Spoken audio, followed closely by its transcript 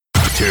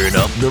Turn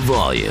up the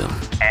volume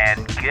and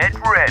get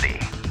ready.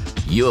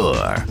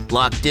 You're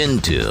locked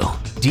into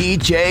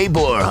DJ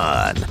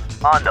Borhan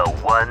on the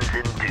ones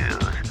and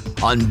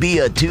twos on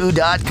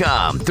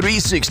BA2.com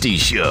 360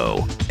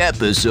 Show,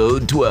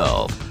 Episode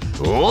 12.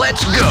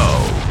 Let's go!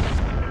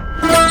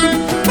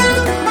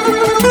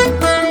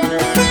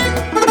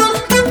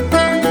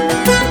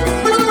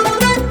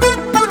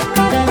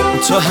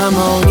 تو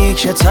همانی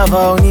که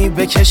توانی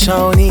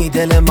بکشانی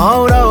دل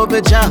ما را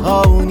به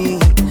جهانی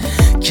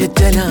که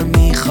دلم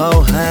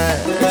میخواهد.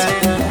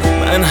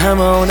 من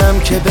همانم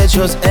که به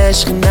جز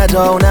عشق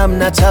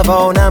ندانم،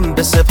 نتوانم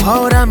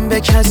بسپارم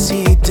به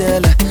کسی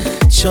دل،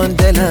 چون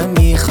دلم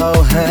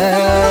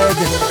میخواهد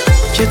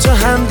که تو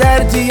هم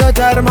دردی و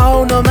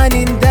درمان و من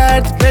این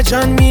درد به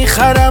جان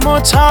میخرم و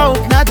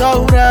تاب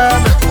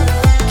ندارم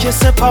که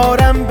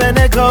سپارم به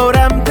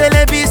نگارم،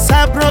 دل بی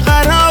صبر و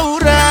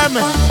قرارم،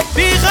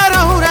 بی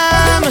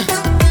قرارم.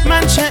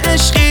 من چه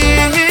عشقی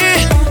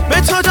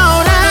به تو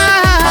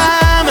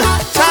دارم،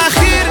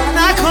 تأخیر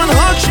نکن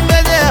حکم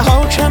بده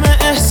حاکم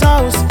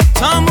احساس،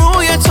 تا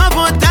موی تو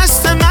با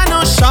دست من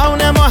و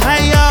شان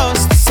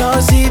مهیاست.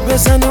 سازی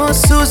بزن و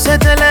سوز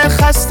دل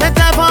خسته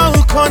دوا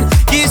کن،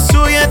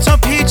 گیسوی تو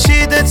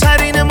پیچیده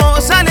ترین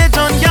معضل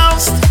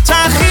دنیاست.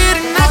 تأخیر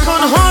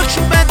نکن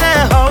حکم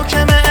بده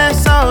حاکم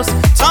احساس،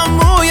 تا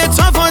موی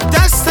تو با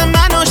دست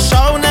من و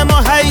شان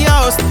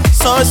مهیاست.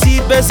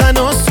 سازی بزن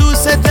و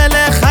سوز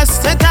دل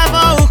خسته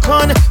دوا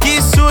کن،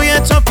 گیسوی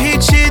تو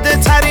پیچیده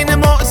ترین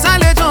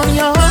معضل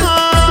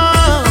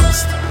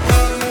دنیاست.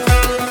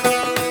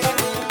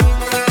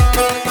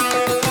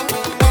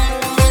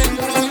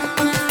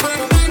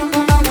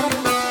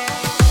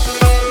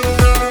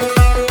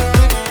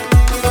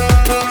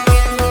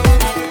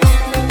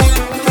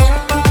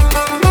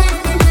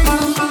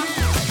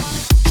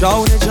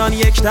 جان جان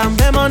یک دم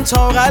بمان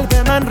تا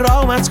قلب من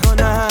رامت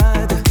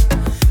کند،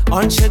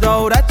 آنچه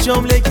دارد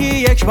جملگی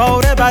یک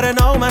باره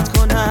برنامت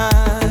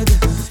کند.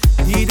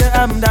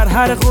 دیدم در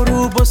هر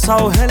غروب و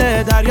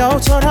ساحل دریا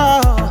تو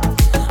را،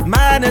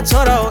 من تو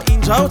را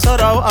اینجا تو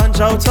را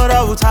آنجا تو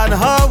را و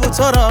تنها و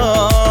تو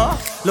را.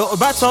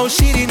 لعبت و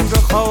شیرین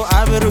رخ و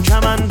ابرو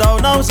کمندا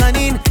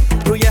نازنین،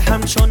 روی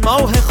همچون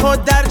ماه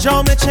خود در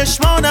جام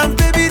چشمانم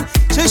ببین.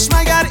 چشم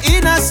اگر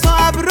این است و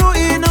ابرو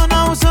این و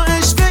ناز و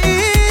عشق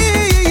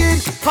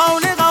این،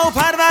 خالق و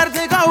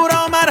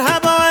پروردگارا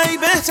مرحبا ای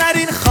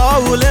بهترین،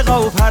 خالق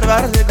و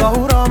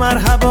پروردگارا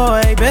مرحبا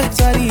ای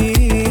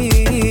بهترین.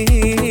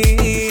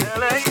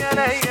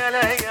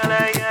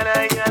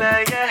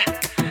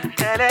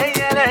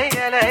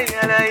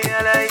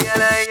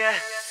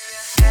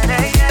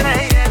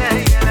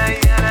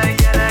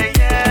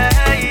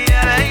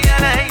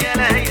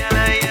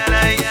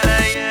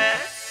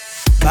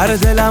 بر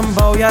دلم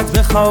باید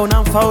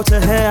بخوانم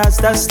فاتحه از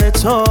دست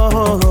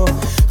تو،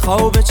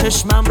 خواب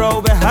چشمم را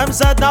به هم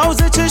زد ناز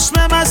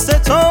چشم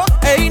مست تو.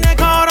 ای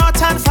نگارا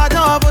تن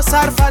فدا و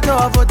سر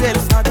فدا و دل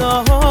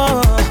فدا،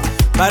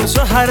 بر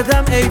تو هر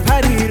دم ای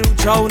پری رو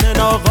جان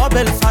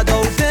ناقابل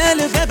فدا.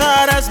 دل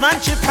ببر از من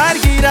که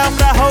پرگیرم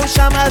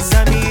رهاشم از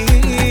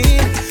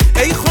زمین،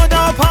 ای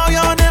خدا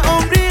پایان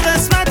عمری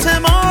قسمت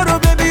ما رو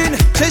ببین.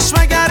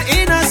 چشم اگر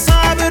این است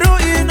ابرو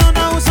این و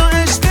ناز و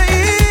عشق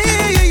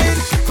این،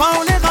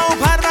 خالق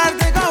و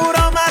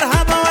پروردگارا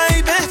مرحبا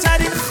ای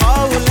بهترین،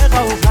 خالق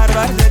و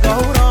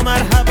پروردگارا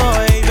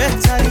مرحبا ای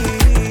بهترین.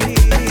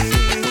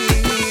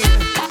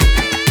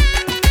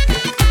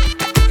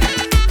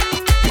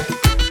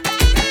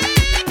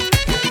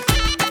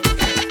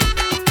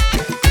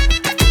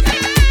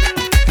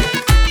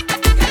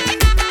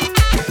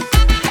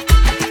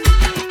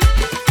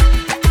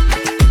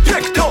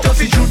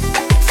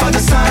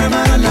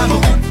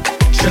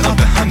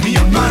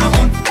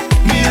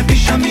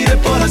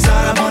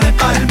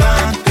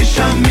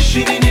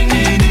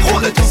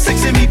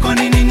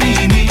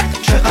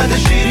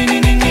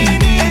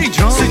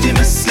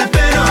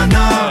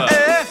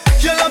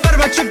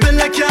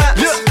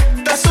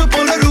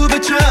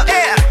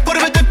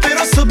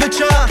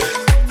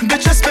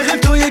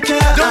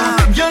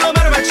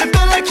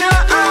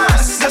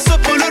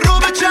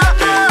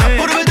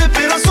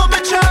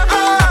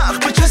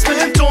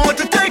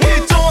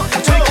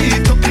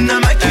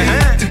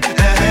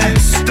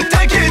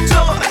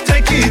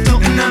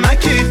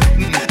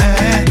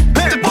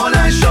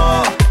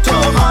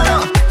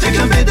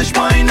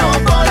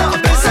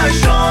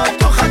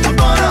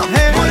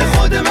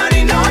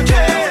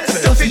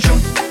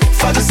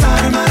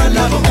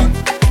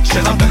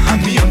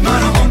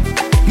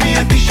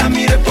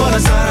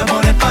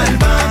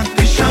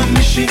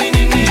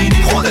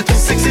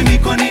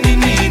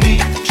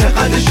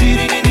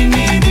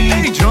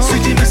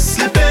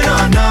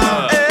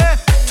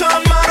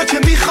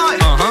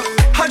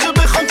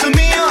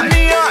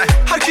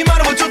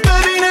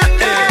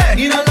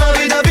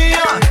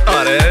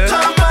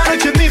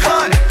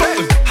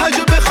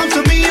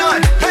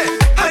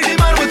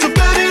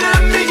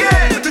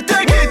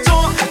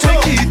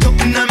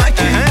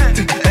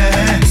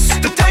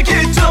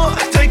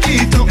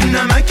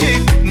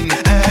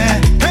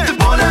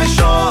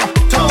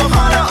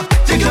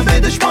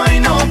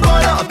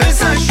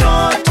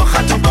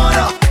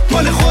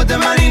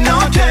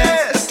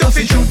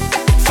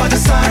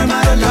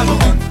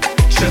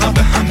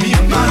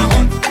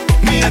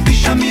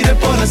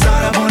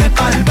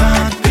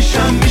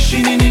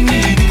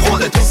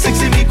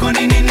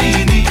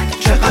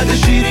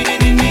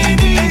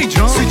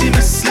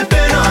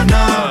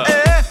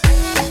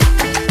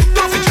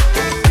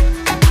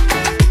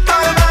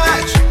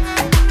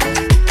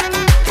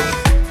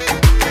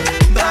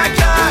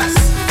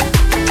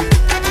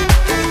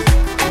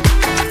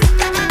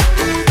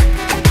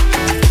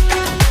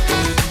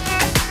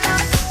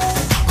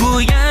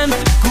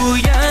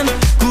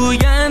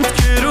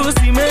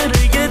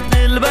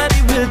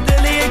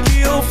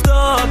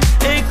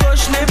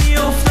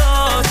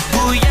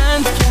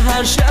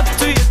 شب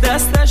توی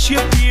دستش یه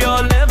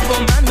پیاله با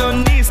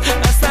من نیست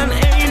اصلا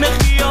عین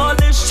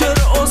خیالش.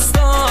 چرا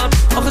استاد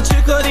آخه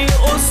چه کاری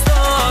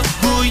استاد؟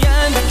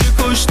 گویند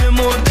که کشته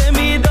مرده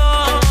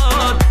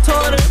میداد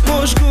تاره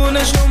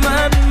مشگونش و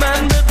من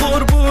به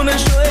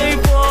قربونش و ای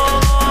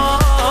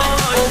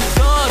وای.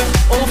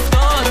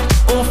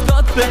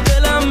 افتاد به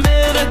دلم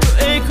بره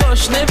تو ای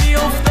کاش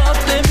نمیافتاد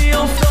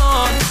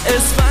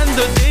اسفند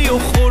و دی و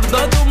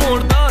خرداد و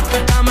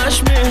مرداد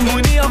همش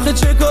مهمونی آخه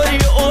چه کاری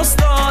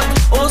استاد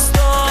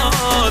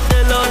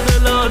دلا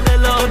دلا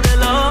دلا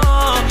دلا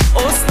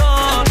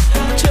استاد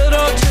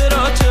چرا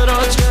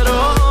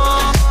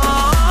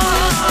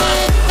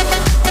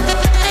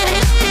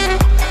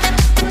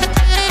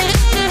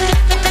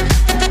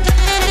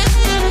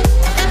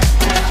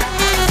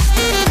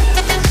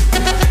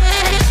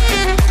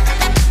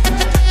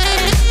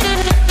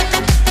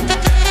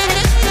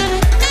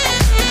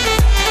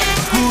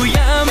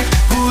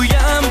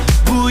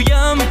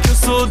گویم که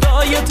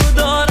صدای تو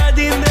دارد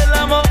این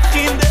دلم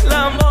آخین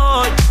دلم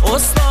وای.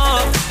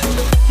 استاد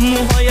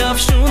موهای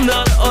افشون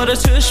داره آره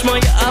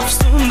چشمای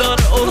افسون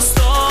داره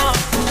استاد.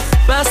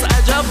 بس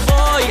عجب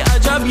وای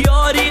عجب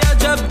یاری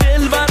عجب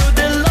دلبر و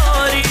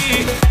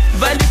دلاری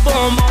ولی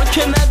با ما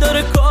که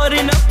نداره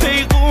کاری نه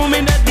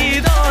پیغومی نه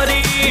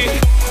دیداری.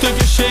 تو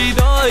که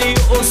شیدایی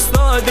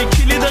استادی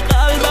کلید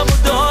قلبم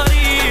و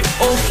داری.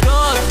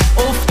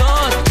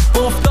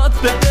 افتاد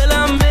به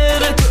دلم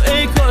بره تو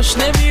ای کاش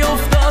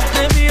نمیافتاد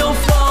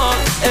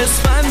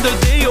اسفند و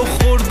دی و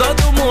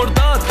خرداد و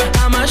مرداد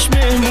همش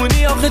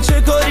مهمونی آخه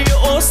چه کاری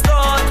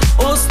استاد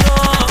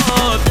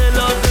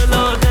دلا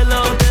دلا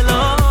دلا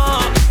دلا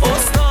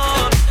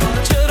استاد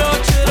چرا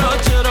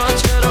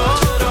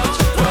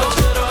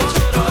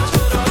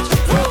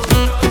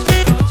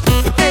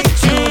ای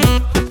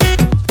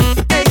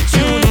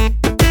جون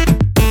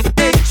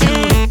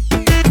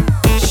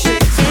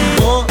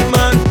با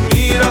من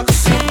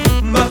میرقصی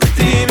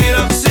وقتی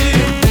میرقصی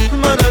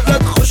من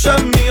ازت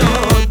خوشم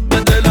میاد به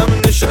دلم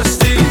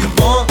نشستی.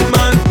 با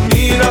من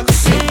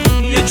میرقصی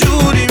یه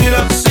جوری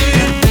میرقصی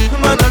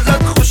من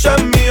ازت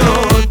خوشم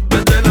میاد به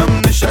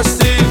دلم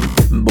نشستی.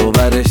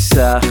 باورش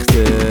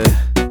سخته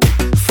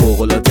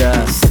فوق‌العاده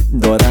است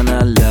دارن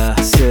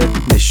لحظه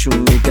نشون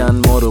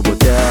میدن ما رو با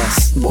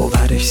دست.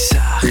 باورش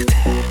سخته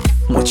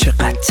ما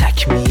چقدر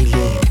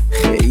تکمیلیم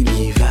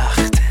خیلی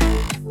وقته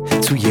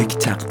تو یک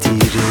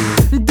تقدیری.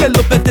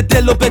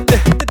 دلو بده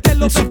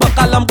تو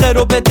بقلم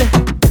قرو بده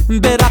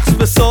برقص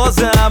به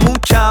سازم اون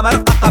کمر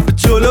عقب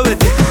جلو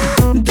بده.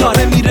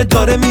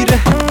 داره میره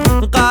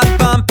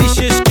قلبم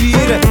پیشش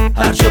گیره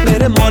هر جا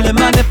بره مال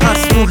منه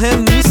پس مهم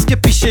نیست که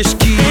پیشش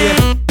گیره.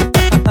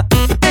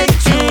 ای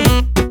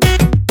جون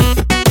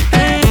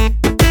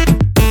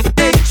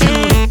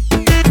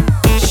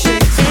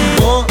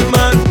با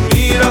من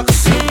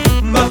میرقصی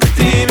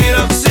وقتی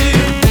میرقصی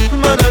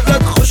من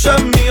ازت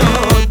خوشم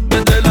میاد به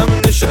دلم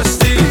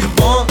نشستی.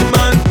 با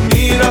من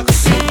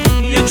میرقصی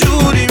یه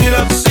جوری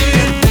میرقصی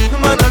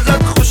من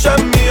ازت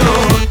خوشم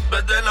میاد به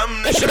دلم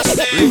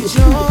نشستی.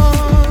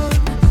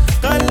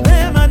 قلب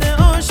من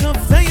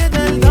آشفته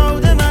دل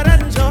داده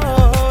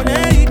مرنجان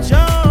ای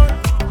جان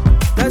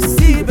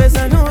دستی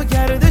بزن و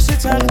گردش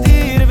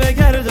تقدیر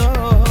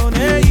بگردان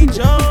ای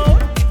جان.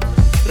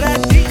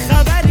 ردی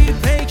خبری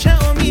پیک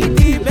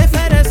امیدی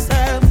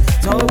بفرستم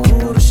تا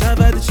کور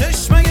شود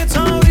چشمه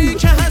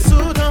تاریک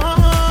حسودان.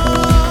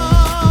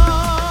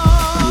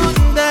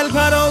 دل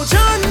پرو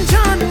جان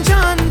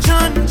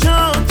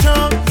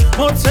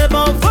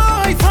مرتبا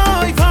وای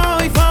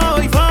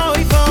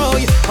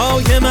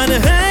های من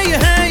هی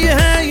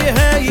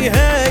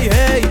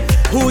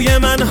هوی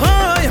من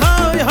های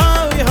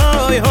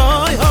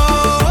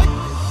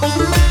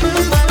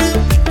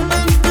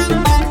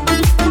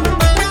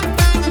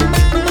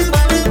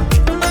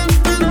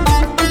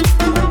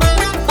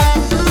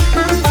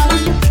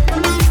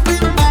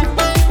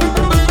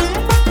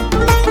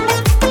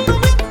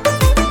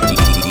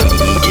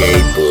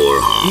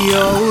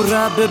یا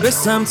رب به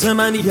سمت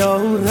من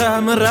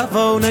یارم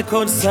روانه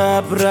کن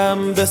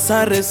صبرم به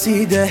سر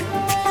رسیده.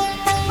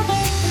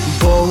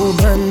 با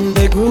من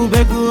بگو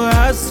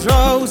از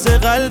راز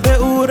قلب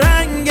او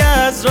رنگ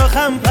از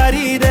راخم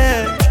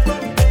پریده.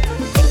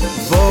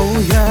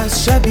 وای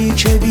از شبی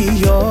که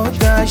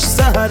بیادش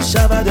سحر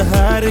شود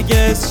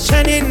هرگز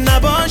چنین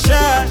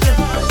نباشد.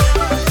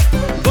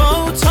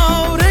 با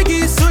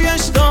تارگی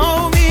سویش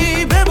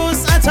دامی به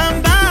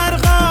وسعتم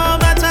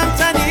برقامتم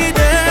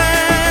تنیده.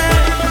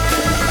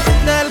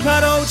 دل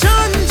پرو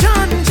جان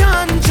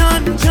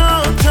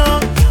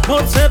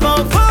مرتبا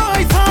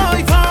وای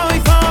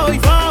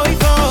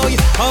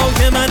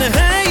های من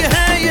هی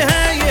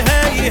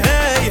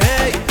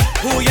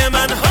هوی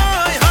من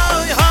های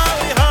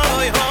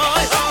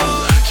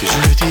یه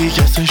جور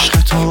دیگه از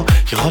عشق تو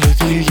یه حال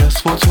دیگه از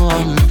با تو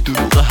هم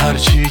دروغ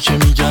هرچی که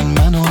میگن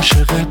من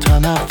عاشق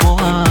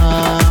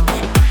تنوعم.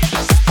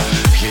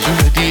 یه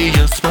جور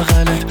دیگه از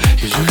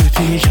بغلت یه جور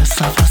دیگه از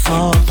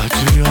نفسات و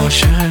توی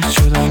عاشق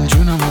شدم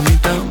جونمو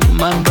میدم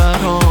من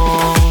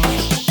برات.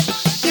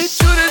 یه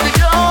جور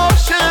دیگه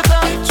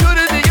عاشقم جور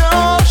دیگه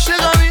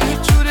عاشقم یه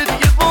جور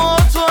دیگه با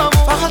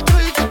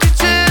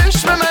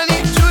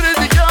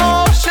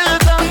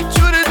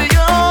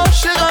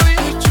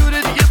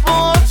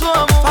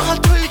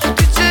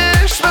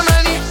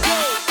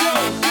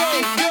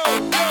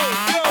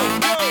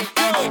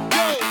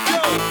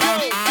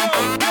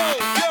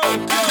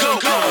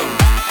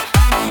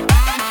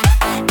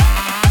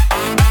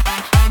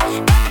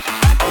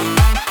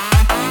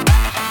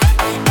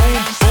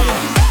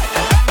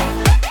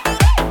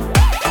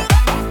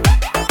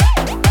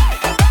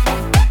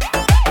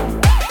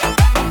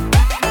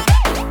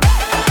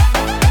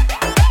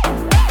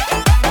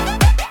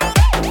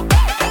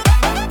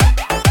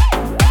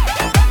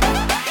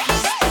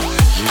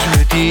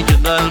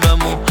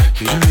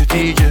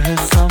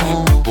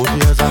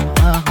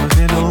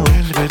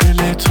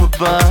تو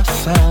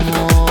بستم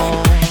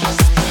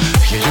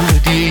یه جور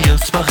دیگه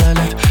از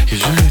بغلت، یه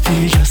جور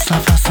دیگه از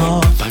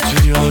نفسات،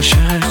 وقتی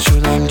عاشق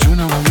شدم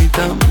جونم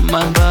میدم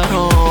من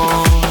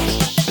برات.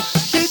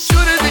 یه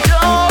جور دیگه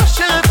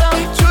عاشقم،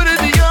 یه جور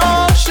دیگه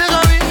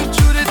عاشقم، یه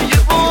جور دیگه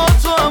با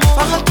تو هم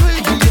فقط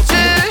توی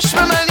چشم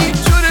منی. یه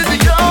جور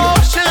دیگه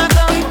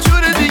عاشقم، یه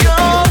جور دیگه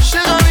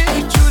عاشقم،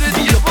 یه جور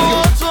دیگه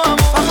با تو هم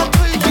فقط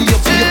توی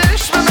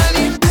چشم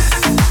منی.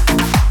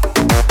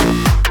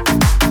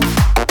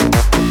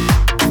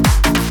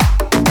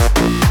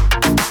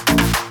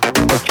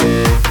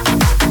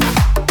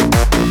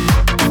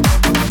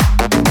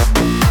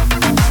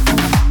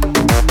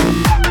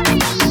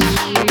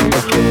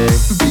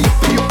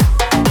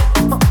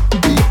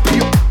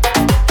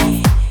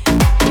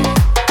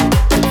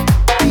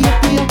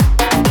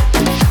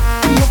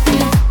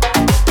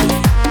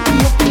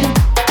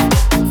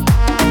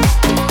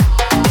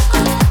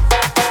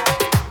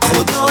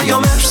 خدایا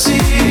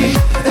مرسی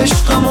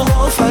عشقمو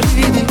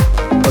آفریدی.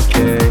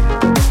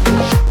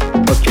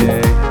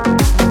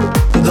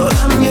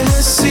 دارم یه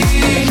حسی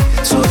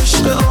تو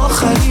عشق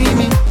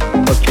آخرینی.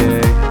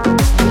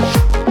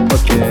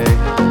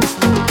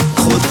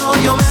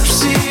 خدایا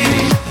مرسی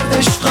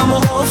عشقمو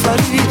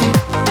آفریدی.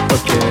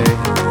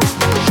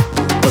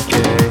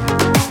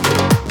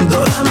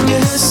 دارم یه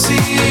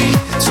حسی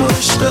تو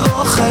عشق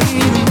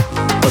آخرینی.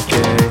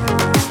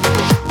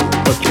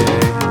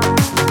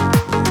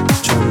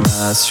 چون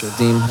مست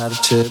شدیم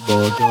هرچه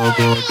بادا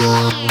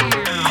بادا.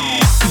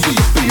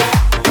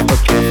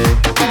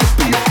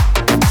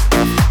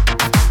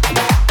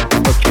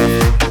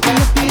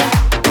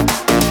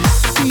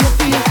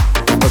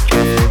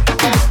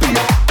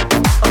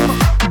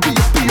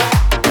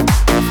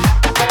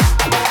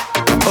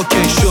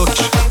 اوکی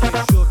شکر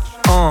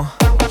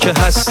که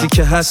هستی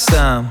که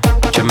هستم،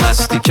 که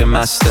مستی که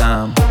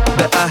مستم،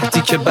 به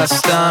عهدی که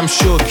بستم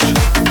شکر.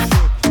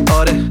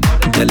 آره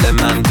دل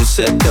من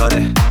دوست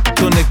داره،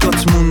 تو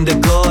نگات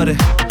موندگاره،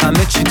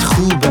 همه چیت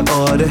خوبه.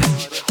 آره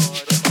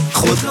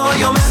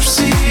خدایا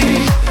مرسی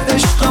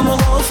عشقمو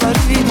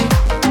آفریدی.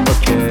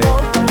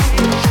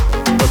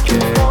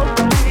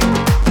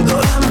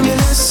 دارم یه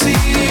حسی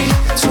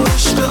تو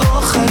عشق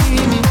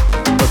آخرینی.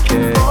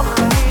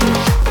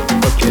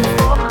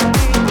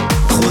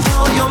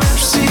 خدایا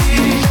مرسی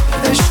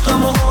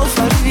عشقمو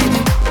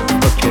آفریدی.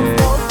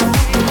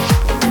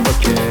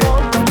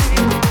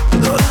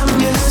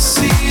 دارم یه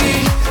حسی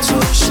تو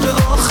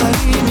عشق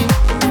آخرینی.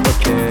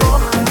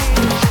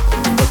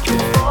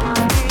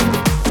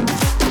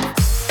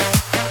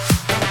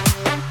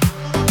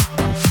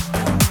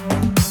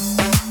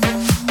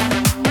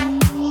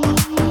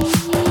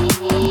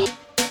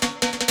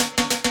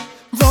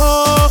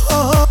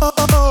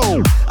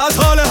 از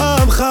حال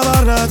هم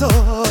خبر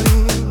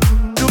نداریم،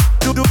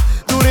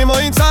 دوری ما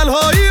این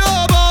تنهایی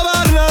رو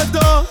باور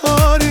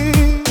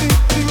نداریم.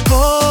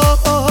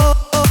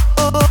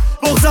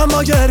 بغضم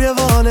ما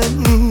گریوانه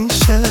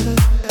میشه،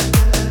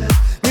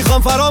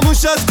 میخوام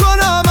فراموشت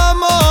کنم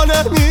اما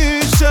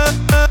نمیشه.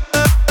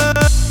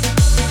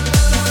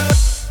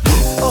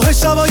 آه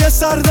شبای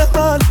سرد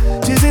من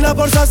چیزی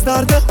نپرس از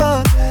درد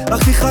من،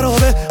 وقتی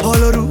خرابه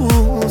حال و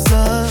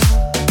روزم.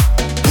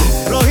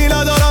 راهی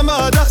ندارم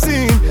بعد از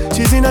این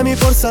چیزی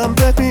نمیپرسم،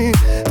 ببین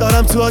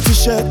دارم تو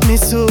آتیشت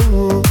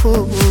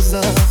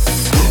میسوزم.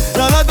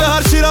 لعنت به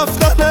هر چی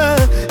رفتنه،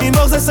 این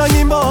بغض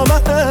سنگین با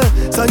منه،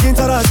 سنگین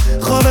تر از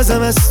خواب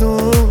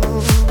زمستون.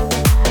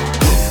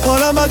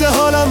 حالم بده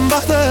حالم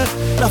بده،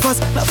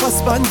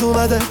 نفس بند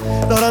اومده،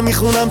 دارم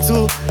میخونم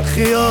تو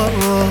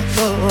خیابون.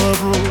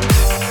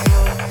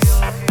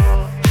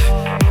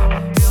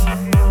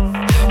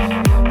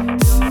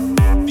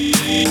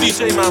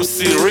 DJ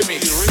Mamsi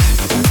Remix.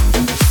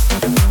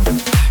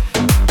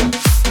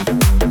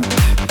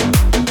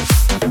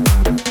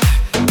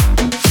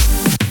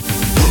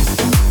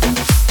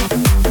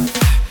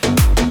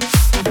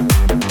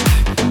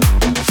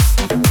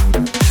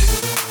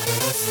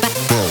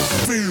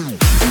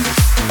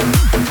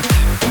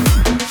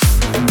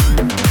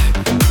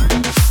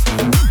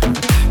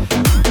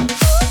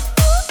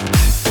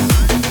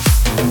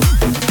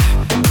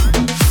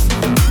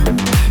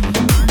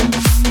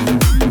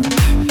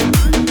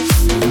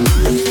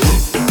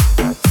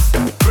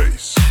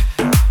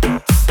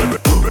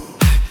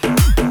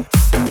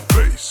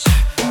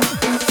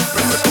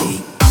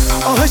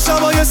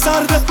 شبای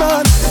سرد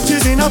من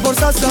چیزی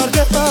نپرس از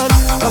درد من،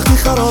 وقتی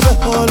خرابه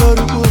حال و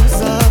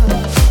روزم.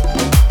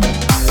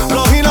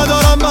 راهی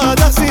ندارم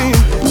بعد از این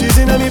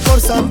چیزی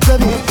نمیپرسم،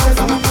 ببین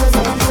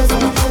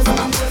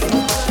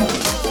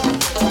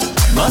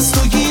مست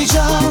و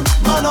گیجم،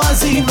 منو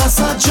از این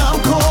وسط جمع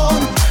کن،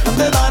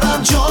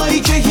 ببرم جایی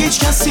که هیچ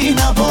کسی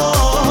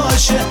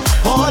نباشه.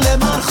 حال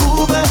من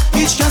خوبه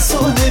هیچ کس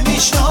رو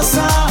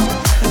نمیشناسم،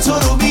 تو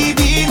رو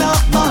میبینم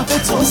محو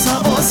تو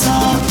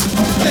سواسم.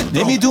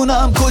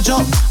 نمیدونم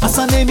کجام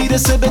اصلا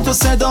نمیرسه به تو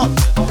صدام،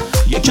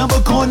 یکم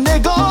بکن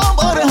نگام،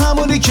 آره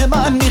همونی که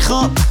من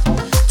میخوام.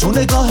 تو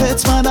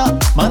نگاهت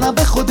منم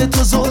به خودت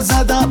تو زل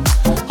زدم،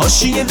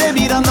 حاشیه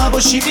نمیرم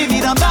نباشی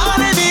میمیرم،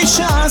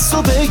 نمیشه از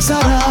تو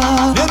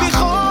بگذرم.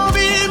 نمیخوام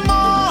این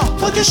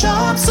که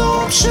شب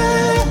صبح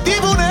شه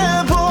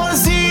دیوونه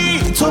بازی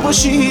تو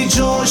باشی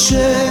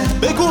جاشه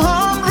بگو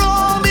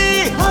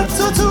همرامی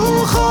حتی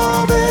تو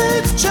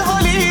خوابت چه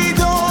حالی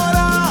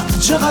دارم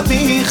چقدر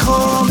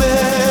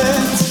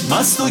میخوامت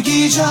مست و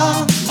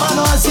گیجم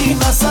منو از این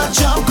وسط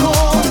جمع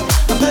کن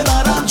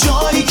ببرم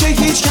جایی که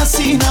هیچ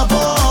کسی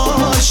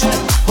نباشه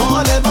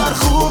حال من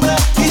خوبه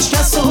هیچ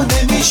کس رو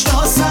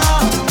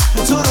نمیشناسم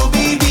تو رو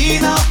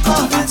میبینم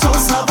قهر تو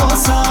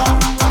سواسم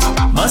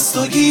مست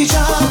و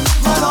گیجم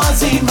منو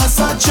از این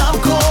وسط جمع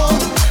کن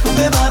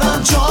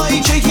ببرم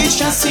جایی که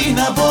هیچ کسی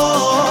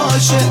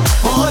نباشه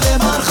حال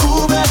من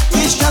خوبه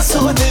هیچ کس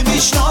رو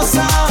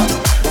نمیشناسم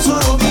تو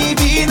رو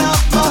میبینم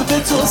قهر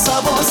تو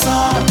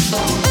سواسم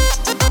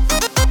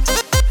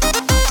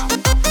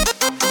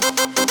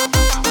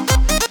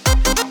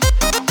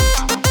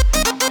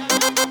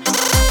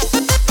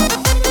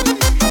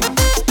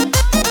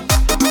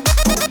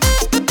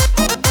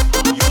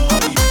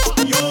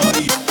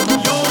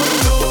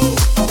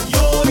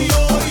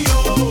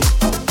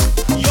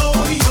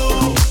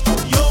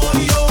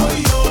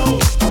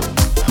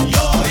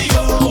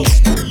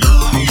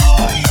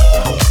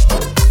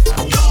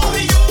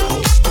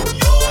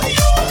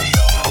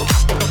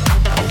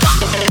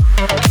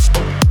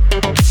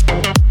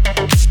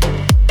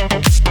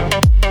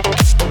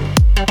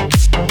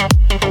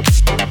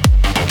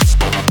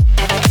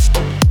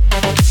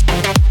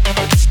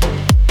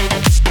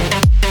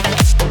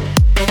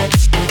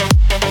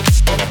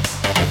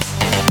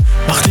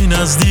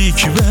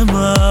نزدیکی به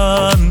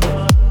من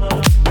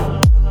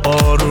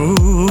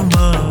آرومم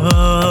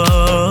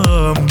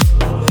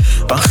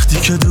وقتی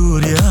که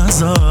دوری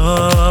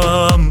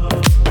ازم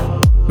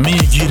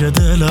میگیره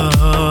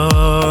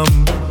دلم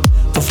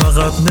تو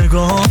فقط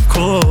نگاه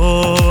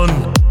کن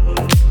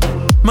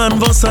من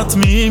واسط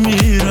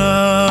میمیرم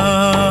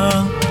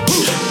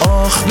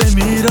آخ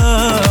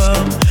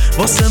بمیرم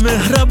واسه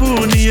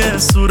مهربونی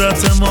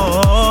صورت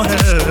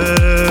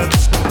ماهه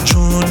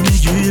چون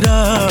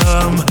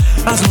میگیرم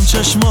از اون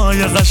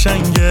چشمای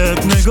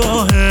قشنگت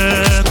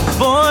نگاهت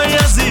وای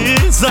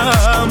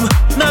عزیزم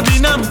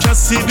نبینم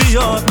کسی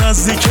بیاد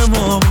نزدیک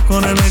ما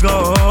بکنه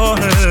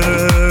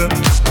نگاهت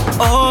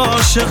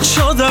عاشق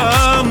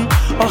شدم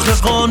آخه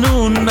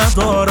قانون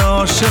نداره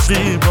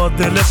عاشقی با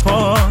دل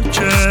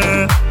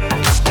پاکه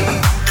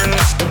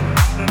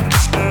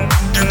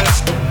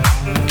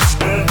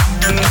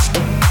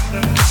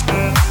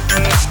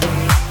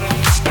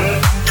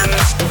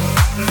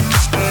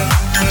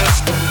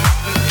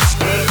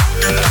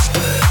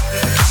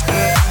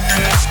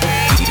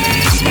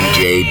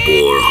DJ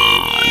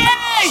Borhan.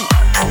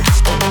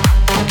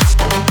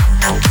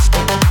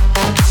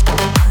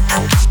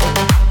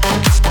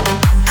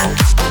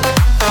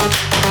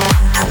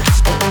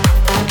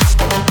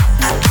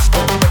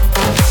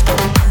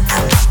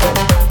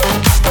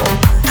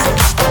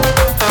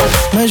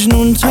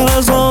 مجنون تر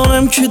از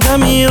آنم که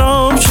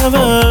دمیرام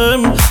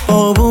شوم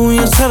با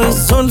بوی سر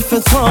زلف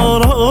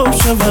تاراب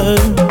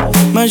شوم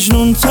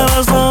مجنون تر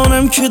از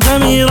آنم که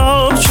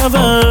دمیرام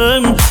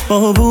شوم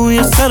با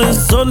بوی سر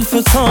زلف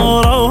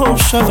تاراب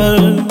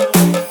شوم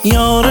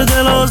یار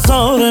دل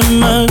آزار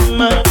من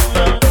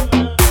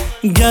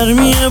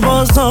گرمی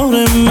بازار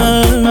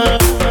من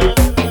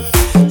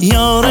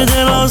یار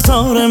دل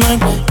آزار من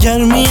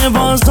گرمی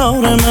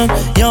بازار من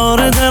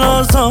یار دل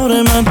آزار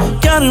من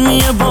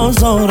گرمی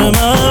بازار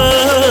من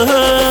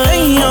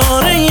ای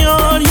یار ای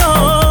یار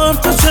یار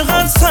تو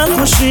چقدر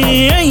سرخوشی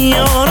ای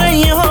یار ای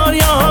یار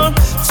یار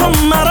تو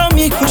مرا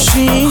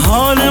میکشی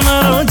حال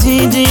مرا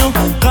دیدی و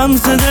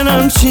غمز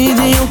دلم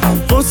چیدی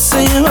و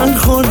قصه من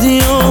خوردی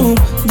و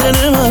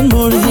دل من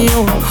بردی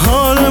و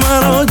حال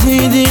مرا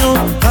دیدی و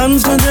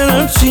غمز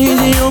دلم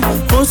چیدی و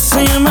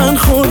قصه من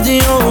خوردی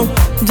و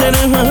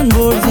دل من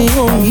بردی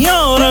و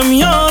یارم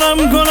یارم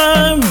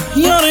گلم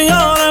یار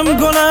یارم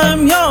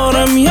گلم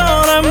یارم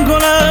یارم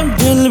گلم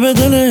دل به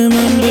دل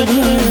من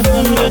بده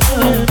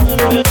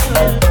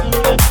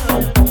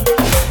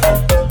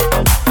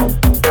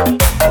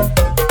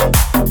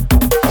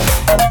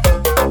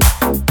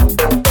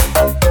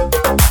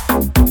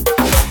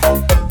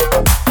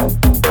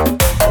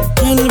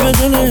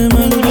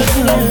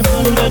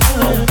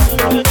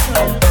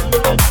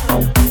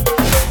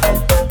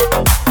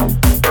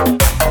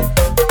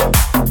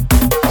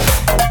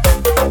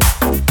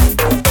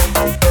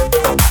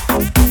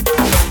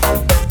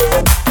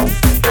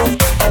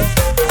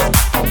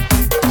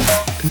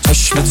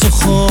چشم تو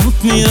خواب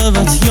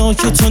میرود یا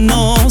که تو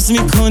ناز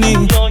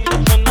میکنی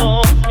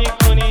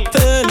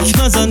فلک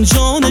مزن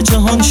جان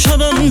جهان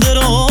شبم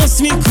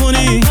دراز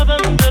میکنی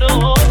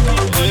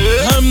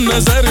هم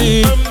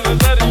نظری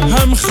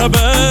هم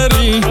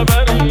خبری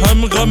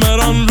هم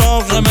قمران را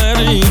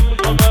قمری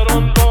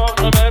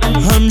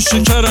هم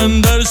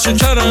شکرن در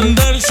شکرن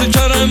در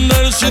شکرن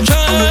در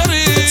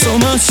شکری تو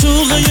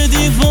معشوقه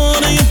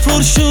دیوانه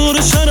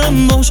پرشور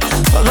شرم باش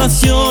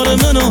فقط یار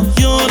منو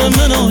یار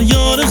منو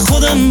یار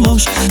خودم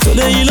باش تو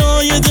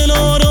لیلای دل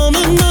آرام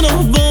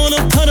منو بالا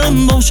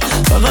پرم باش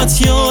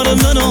فقط یار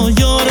منو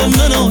یار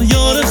منو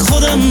یار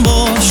خودم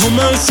باش تو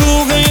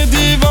معشوقه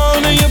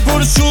دیوانه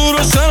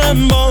پرشور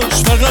شرم باش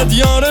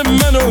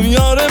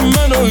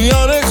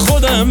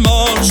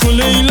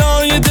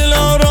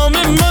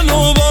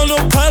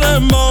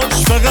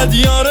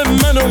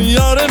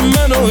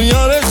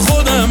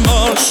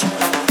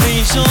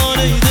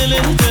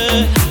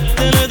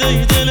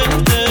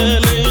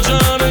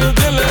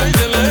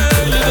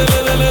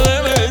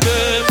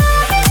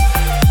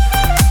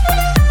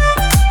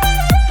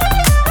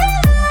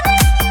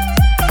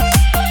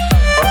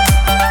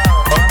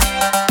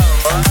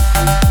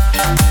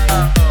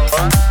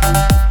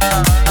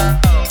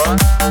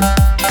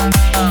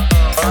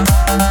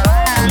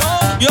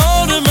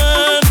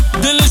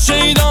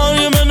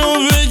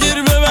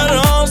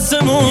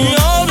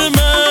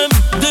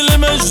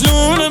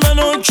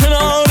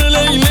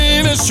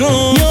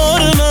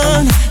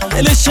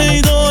دل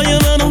شیدای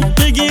منو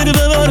بگیر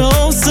ببر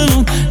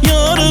آسمون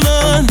یار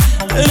من،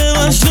 دل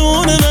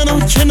مجنون منو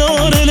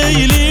کنار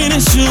لیلی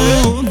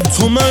نشون.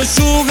 تو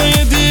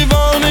معشوقه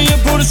دیوانه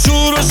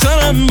پرشور و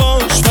شرم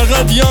باش،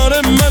 فقط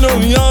یار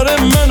منو یار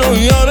منو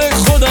یار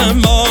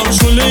خودم باش.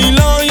 تو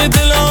لیلای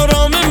دل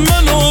آرام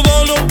منو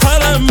بالو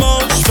پرم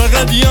باش،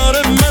 فقط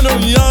یار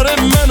منو یار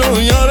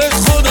منو یار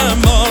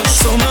خودم باش.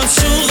 تو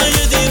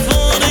معشوقه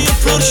دیوانه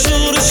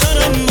پرشور و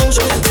شرم باش،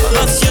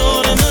 فقط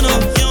یار منو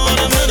یار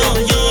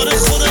منو یار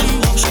خودم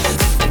باش.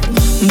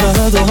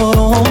 بلد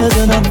آرام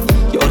دلم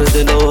یار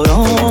دل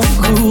آرام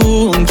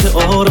کن که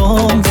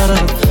آرام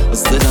برد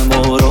از دلم،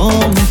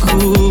 آرام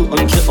کو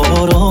آن که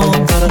آرام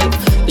برد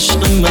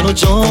عشق منو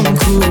جان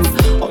کو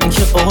آن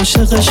که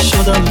عاشقش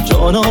شدم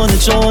جانان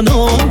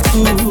جانان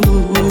کو.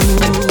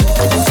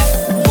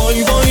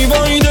 وای وای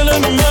وای دل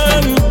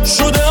من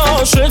شده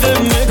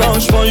عاشق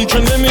نگاش، وای که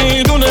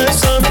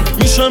نمیدونستم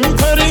میشم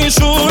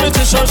پریشون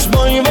چشاش.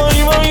 وای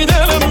وای وای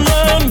دل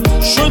من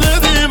شده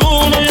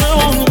دیوونه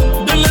اون،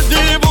 دل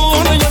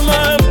دیوونه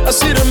من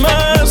اسیر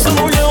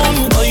مصنوع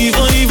اون. وای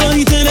وای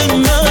وای دل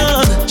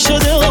من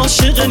شده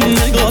عاشق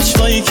نگاش،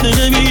 وای که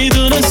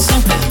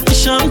نمیدونستم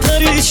میشم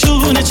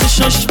پریشون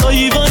چشاش.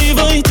 وای وای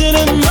وای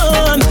دل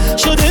من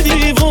شده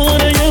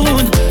دیوونه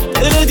اون،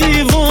 دل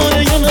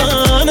دیوونه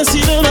من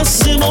اسیر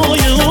مصنوع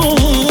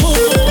اون.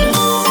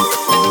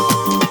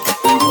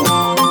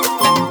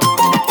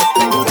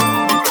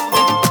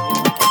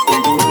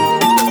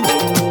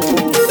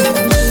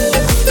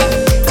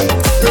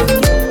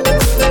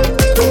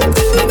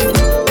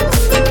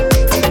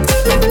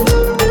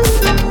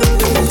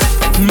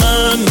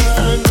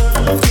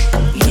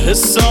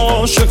 حس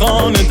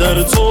عاشقانه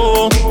در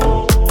تو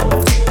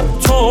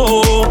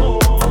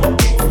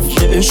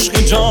که عشق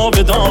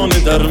جاودانه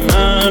در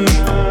من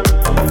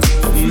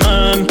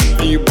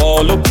بی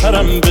بال و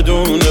پرم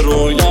بدون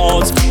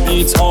رویات،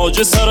 بی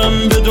تاج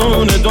سرم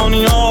بدون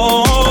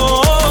دنیا.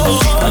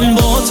 من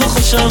با تو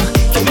خوشم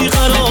که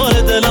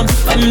بیقرار دلم،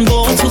 من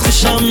با تو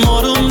خوشم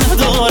آروم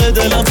نداره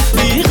دلم،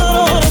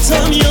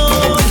 بیقرارتم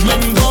یار.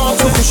 من با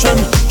تو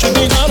خوشم که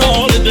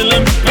بیقرار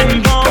دلم،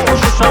 من با تو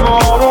خوشم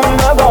آروم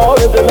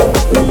نداره دلم.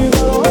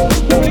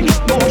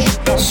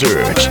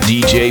 Search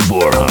DJ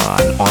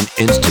Borhan on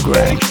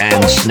Instagram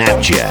and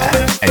Snapchat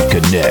and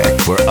connect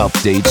for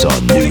updates on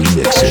new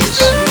mixes.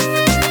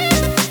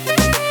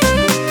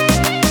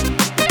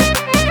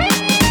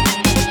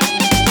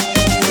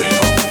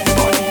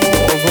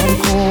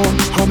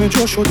 همه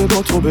جا شده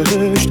با تو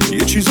بهشت،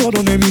 یه چیزا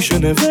رو نمیشه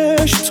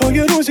نوشت تا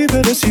یه روزی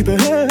برسی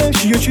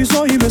بهش. یه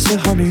چیزایی مثل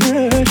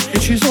همینش، یه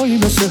چیزایی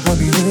مثل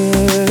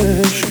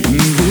همینش.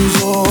 این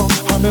روزا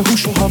همه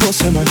هوش و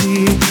حواس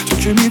منی، تو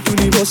که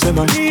میدونی واسه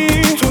منی،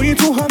 توی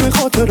تو همه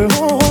خاطره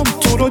هم،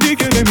 تو رو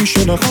دیگه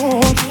نمیشه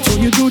نخواد،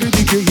 تو یه جور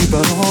دیگه ای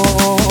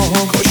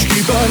برام.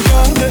 کاشکی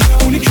برگرده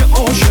اونی که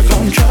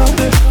عاشقم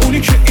کرده،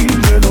 اونی که این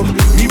دلو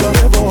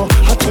میبره با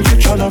حتی یه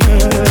کلمه.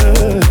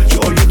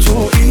 جای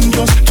تو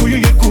اینجاست توی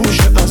یه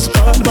گوشه از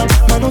قلبم،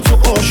 من و تو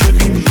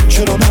عاشقیم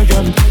چرا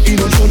نگم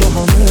اینو جلو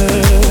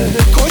همه.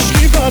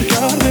 کاشکی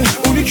برگرده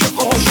اونی که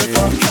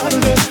عاشقم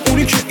کرده،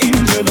 اونی که این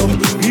دلو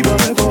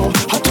میبره با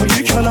حتی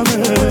یه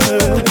کلمه.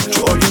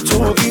 جای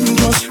تو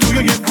اینجاست توی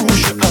یه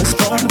گوشه از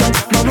قلبم،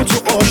 من و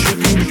تو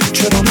عاشقیم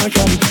چرا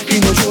نگم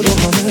اینو جلو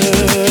همه.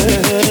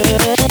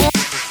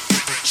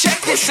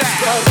 Check this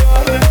out.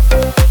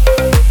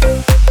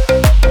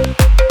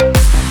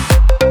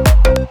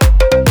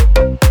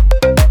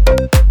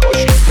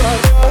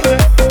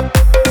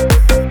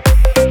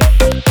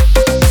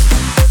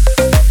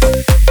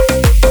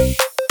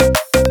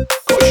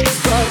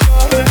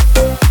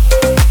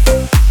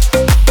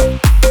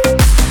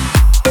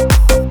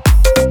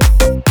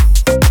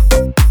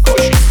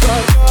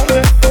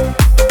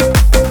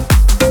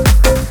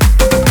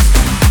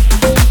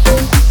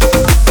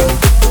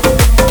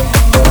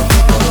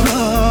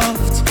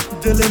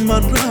 دل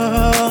من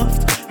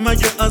رفت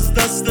مگه از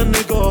دست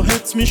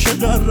نگاهت میشه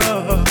در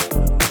رفت.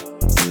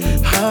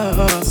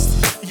 هست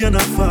یه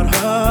نفر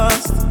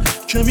هست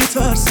که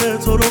میترسه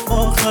تو رو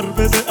آخر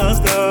بده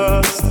از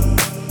دست.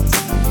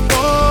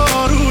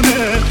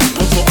 آرونه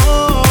با تو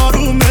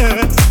آرومه،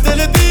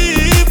 دل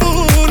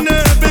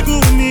دیوونه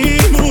بگو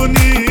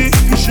میمونی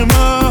پیش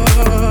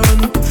من.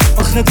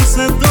 آخه دوست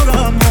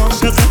دارم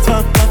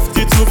عاشقتم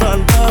رفتی تو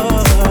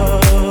قلبم،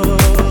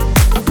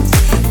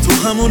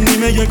 تو همون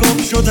نیمه یه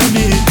گم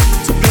شدمی،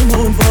 تو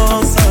بمون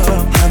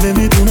بازم. همه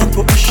میدونن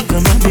تو عشق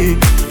منی،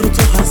 رو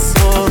تو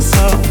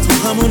حساسم.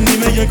 تو همون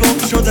نیمه یه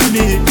گم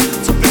شدمی،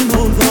 تو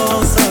بمون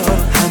بازم.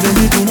 همه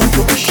میدونن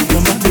تو عشق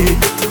منی،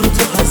 رو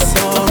تو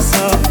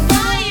حساسم.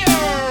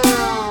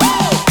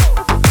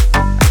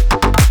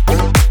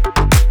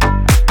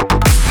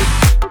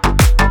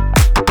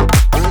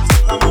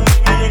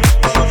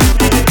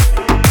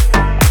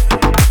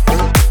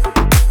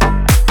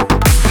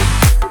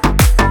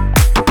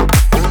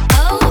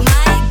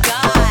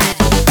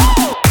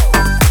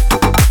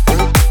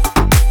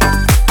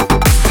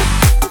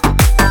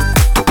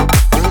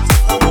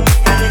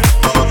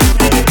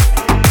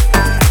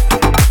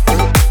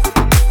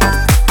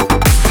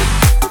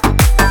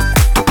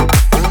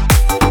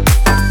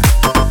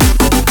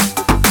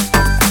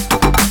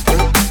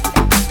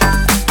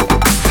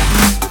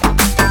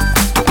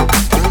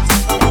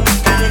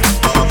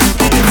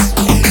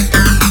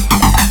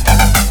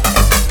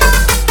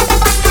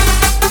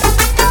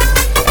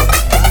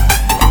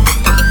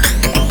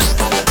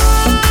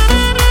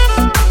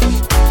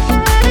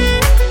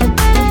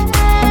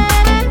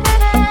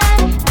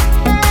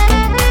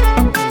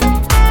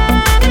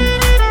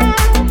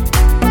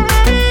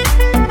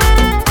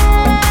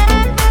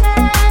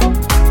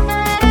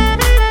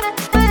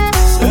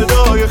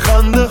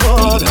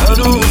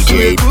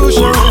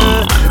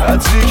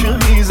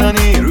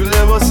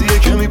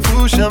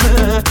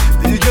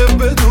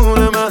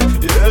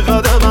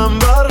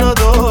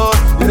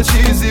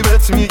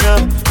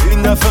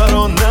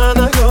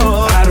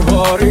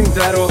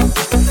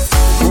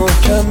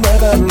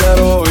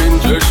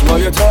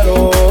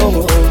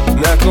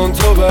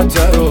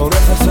 بدتر و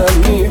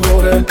نفسم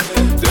میبره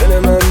دل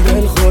من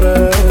دل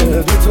خوره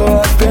بی تو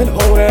از دل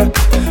هوره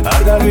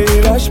هر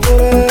دقیقش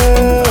بره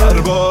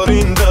هر بار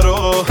این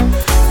درو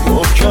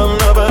محکم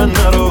نبند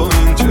نرو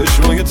این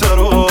چشمای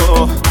ترو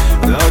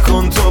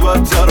نکن تو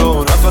بدتر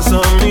و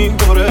نفسم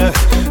میبره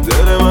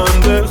دل من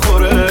دل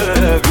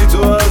خوره بی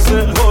تو از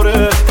دل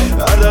هوره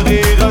هر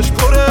دقیقش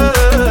پره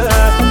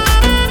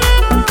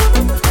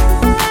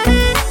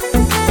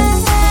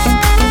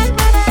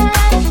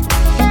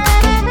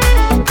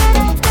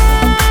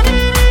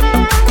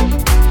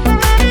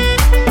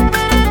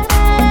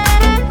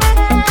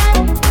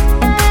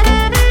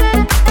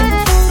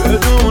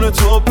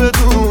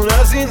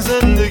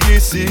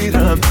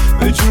سیرم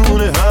به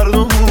جون هر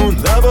دومون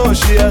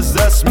نباشی از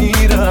دست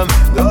میرم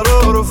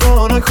دارا رو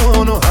فا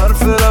نکن و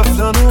حرف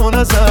رفتن و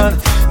نزن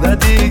نه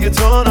دیگه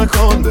تا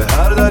نکن به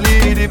هر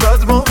دلیلی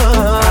بد با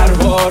من هر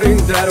بار این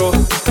درو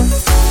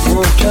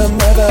محکم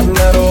نبند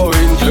نرو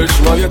این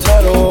چشمای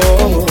ترو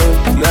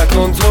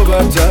نکن تو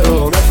بدتر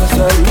و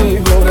نفسم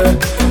میبره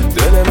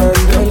دل من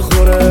دل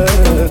خوره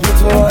بی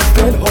تو از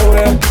دل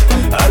هوره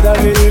هر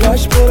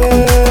دقیقش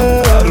بره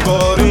هر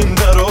بار این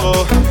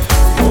درو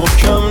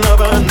محکم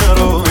نبند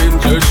نرو این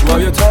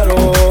چشمای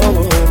ترو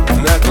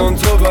نکن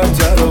تو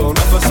بدتر و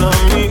نفسم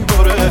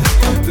میبره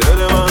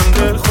دل من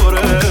دل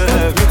خوره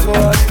بی تو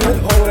از دل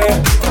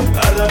هوره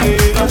هر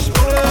دقیقش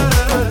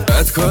بره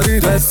بدکاری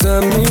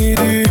دستم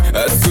میدی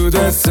از تو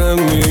دستم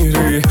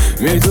میری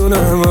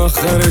میدونم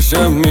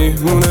آخرشم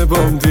میمونه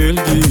بام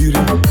دلگیری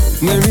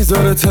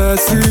نمیذاره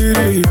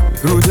تأثیری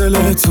رو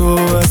دل تو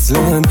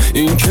اصلا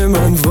این که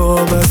من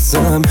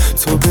وابستم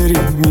تو بری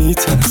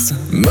میترسم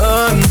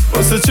من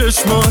واسه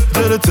چشمات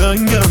دل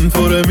تنگم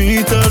پره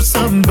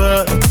میترسم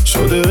بد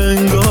شده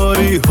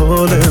انگاری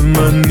حال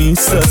من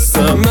نیست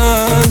هستم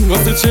من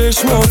واسه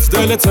چشمات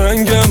دل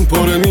تنگم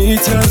پره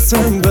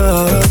میترسم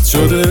بد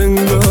شده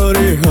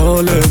انگاری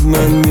حال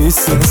من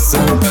نیست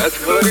هستم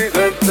بدکاری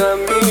دستم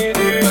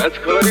میدی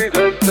بدکاری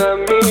دستم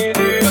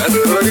میدی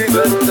بدکاری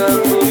دستم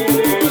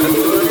میدی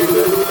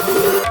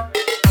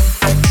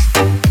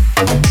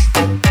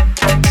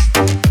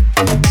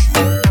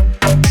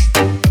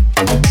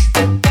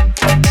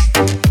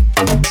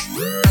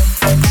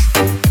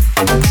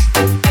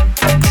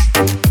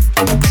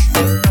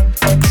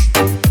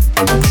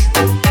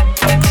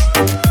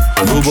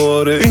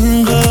دوباره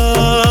اینقدر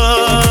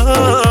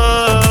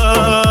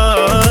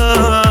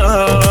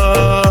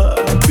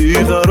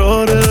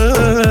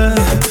بیقراره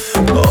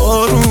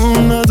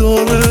آروم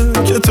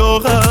نداره که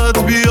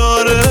طاقت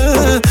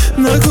بیاره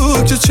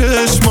نگو که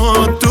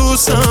چشمات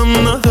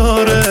دوستم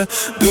نداره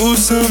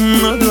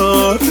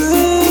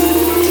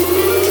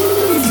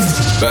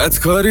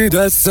بدکاری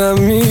دستم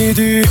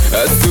میدی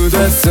از تو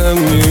دستم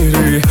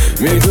میری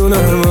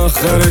میدونم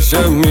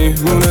آخرشم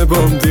میمونه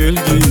بام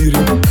دلگیری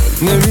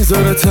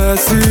نمیذاره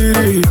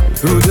تأثیری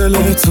رو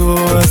دل تو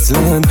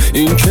اصلا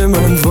این که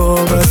من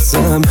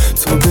وابستم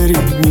تو بری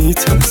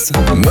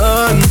میترسم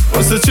من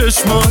واسه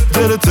چشمات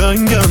دل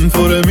تنگم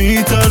پره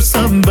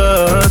میترسم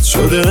بد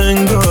شده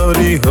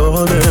انگاری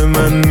حال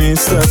من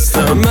نیست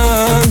هستم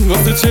من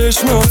واسه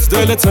چشمات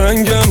دل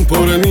تنگم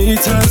پره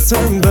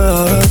میترسم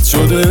بد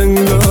شده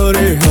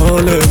انگاری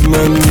حال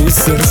من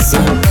نیست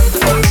هستم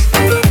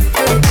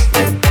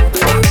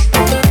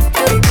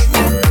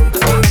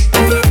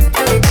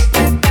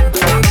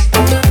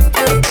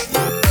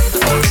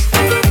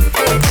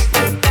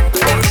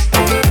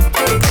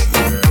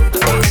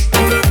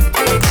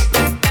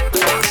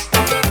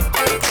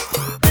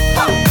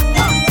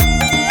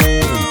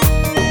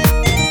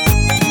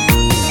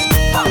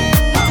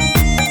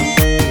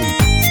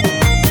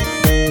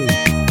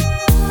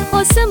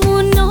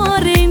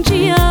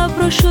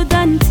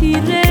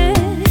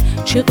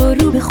چه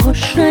غروب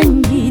خوش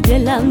رنگی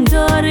دلم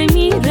داره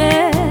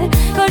میره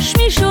کاش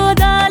میشد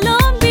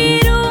الان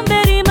بیرون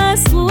بریم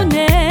از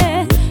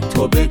خونه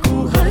تو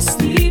بگو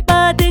هستی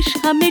بعدش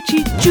همه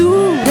چی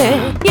جوره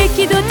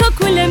یکی دوتا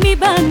کوله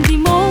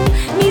میبندیم و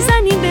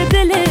میزنیم به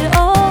دل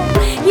آب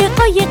یه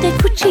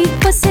قایق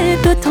کوچیک واسه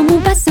دوتامون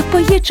بس با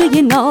یه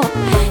جای ناب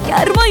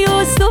گرمای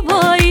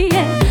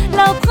استواییه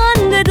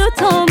لبخند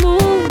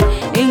دوتامون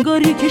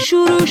انگاری که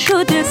شروع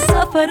شده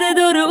سفر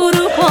دور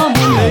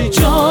اروپامون ای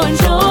جان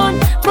جان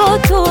با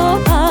تو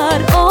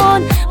هر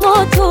آن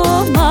ما تو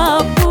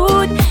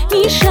مبهود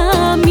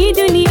میشم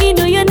میدونی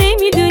اینو یا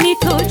نمیدونی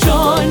تو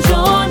جان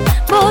جان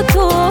با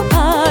تو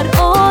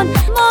هر آن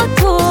ما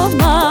تو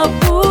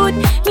مبهود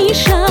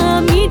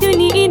میشم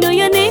میدونی اینو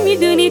یا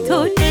نمیدونی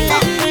تو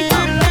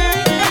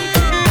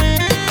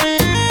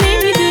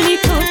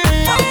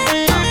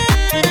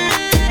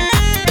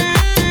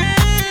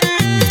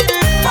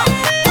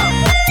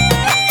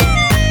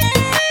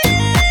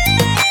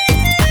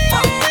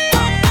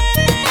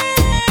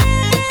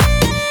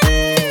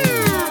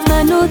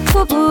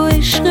تو با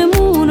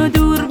عشقمون و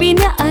دوربین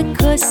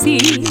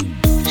عکاسی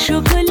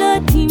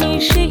شکلاتی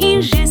میشه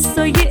این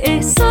جستای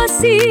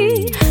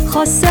احساسی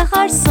خاصه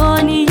هر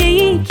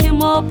ثانیه‌ای که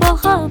ما با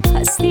هم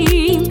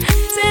هستیم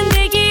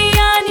زندگی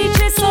یعنی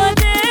چه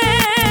ساده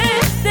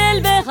دل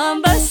به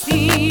هم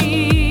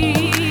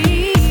بستیم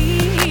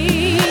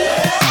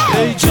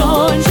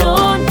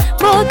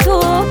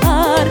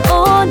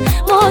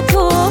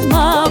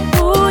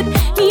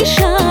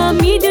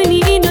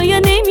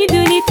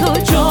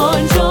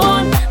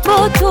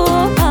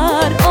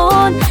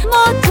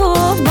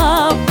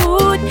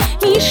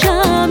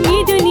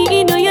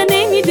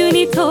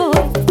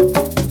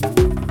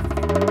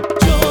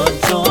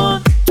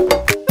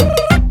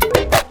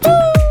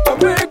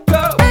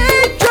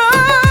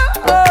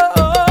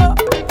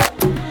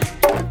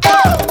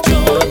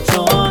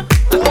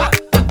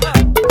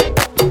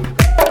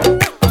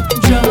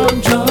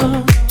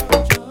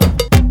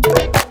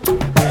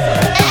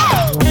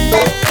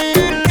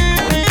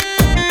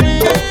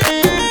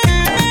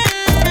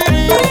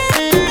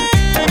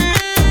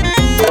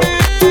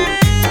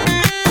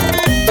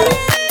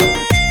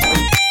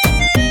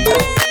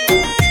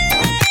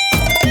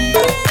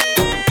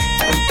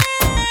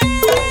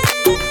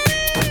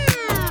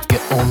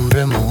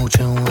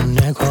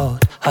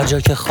هر جا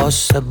که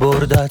خواسته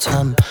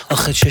بردتم.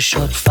 آخه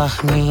چشات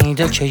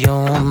فهمیده که یه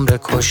عمر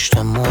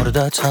کشته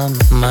مردتم.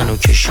 منو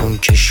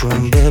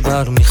کشون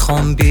ببر،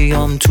 میخوام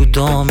بیام تو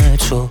دام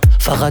تو.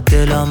 فقط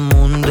دلم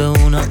مونده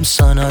اونم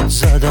سند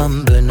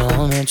زدم به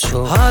نام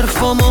تو.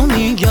 حرفامو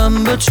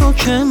میگم به تو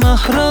که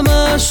محرم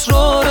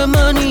اسرار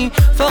منی.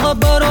 فقط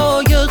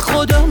برای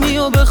خودمی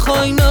و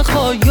بخوای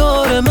نخوای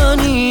یار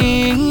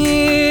منی.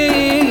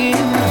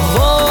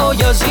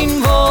 وای از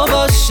این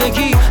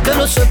وابستگی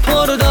دلو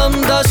سپردم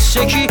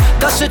دستگی.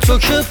 دست تو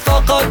که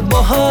فقط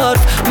با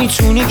حرف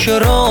میتونی که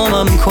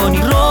رامم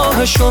کنی.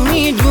 راهشو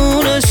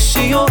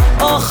میدونستی و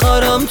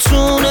آخرم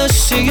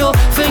تونستی و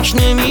فکر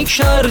نمی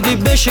کردی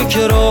بشه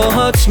که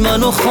راحت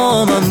منو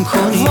خامم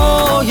کنی.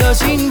 وای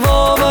از این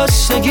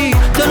وابستگی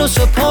دلو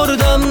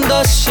سپردم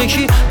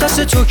دستگی.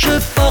 دست تو که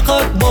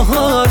فقط با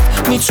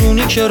حرف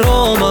میتونی که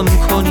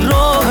رامم کنی.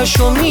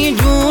 راهشو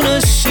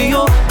میدونستی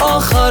و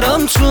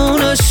آخرم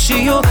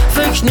تونستی و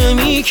فکر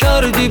نمی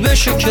کردی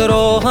بشه که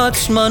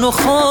راحت منو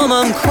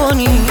خامم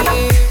کنی.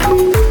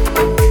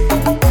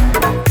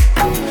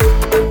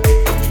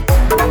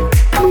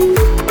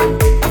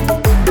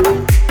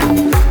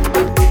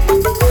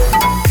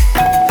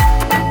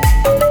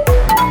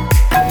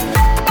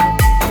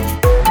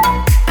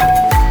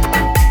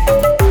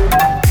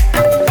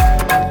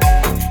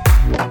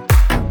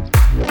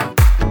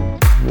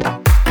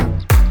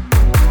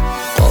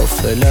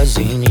 غافل از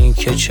اینی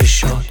که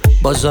چشات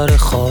بازار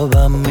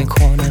خوابم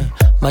میکنه.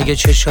 مگه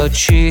چشات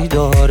چی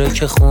داره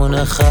که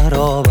خونه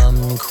خرابم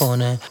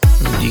میکنه.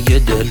 دیگه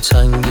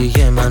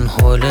دلتنگی من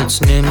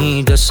حالت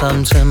نمیده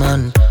سمت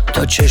من.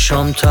 تا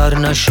چشام تر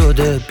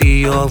نشده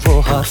بیا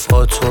و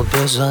حرفاتو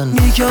بزن.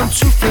 میگم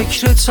تو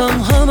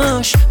فکرتم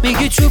همش،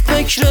 میگی تو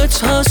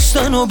فکرت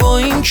هستن. و با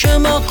این که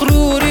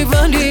مغروری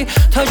ولی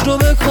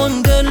تجربه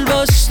کن دل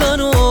بستن.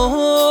 و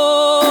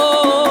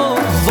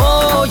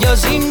وای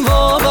از این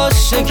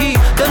وابستگی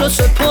دلو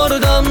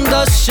سپردم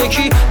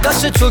دستگی.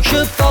 دست تو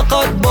که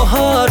فقط با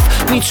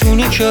حرف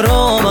میتونی که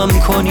رامم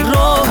کنی.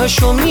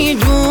 راهشو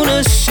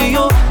میدونستی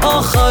و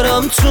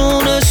آخرم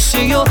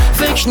تونستی و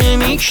فکر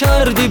نمی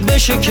کردی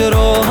بشه که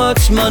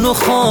راحت منو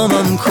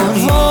خامم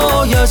کنی.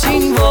 وای از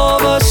این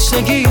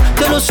وابستگی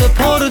دلو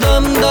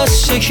سپردم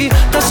دستگی.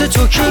 دست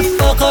تو که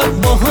فقط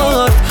با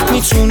حرف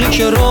میتونی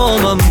که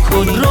رامم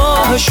کنی.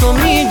 راهشو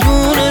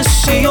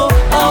میدونستی و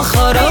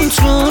آخرم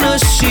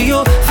تونستی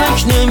و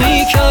فکر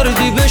نمی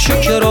کردی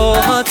بشه که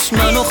راحت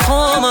منو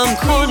خامم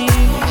کنی.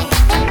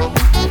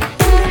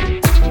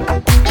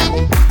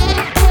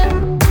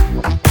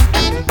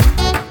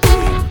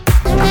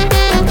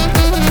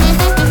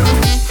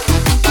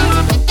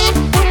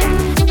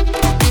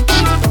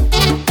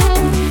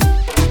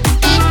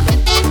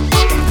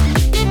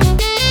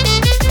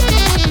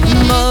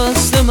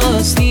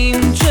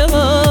 مستیم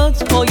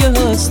چقدر پایه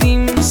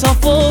هستیم.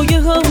 صفای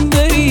هم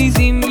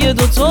بریزیم یه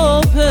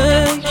دوتا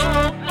پیش.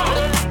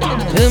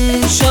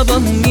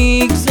 امشبم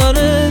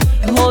میگذره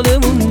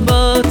حالمون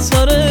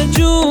بدتره.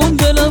 جون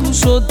دلم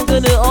شد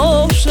دل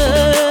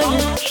عاشق.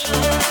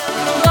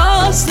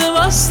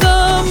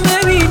 بستم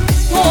ببین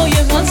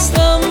پایه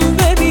هستم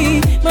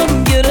ببین.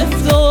 من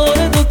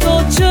گرفتار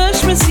دوتا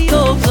چشم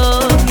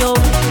سیاهم. یا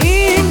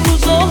این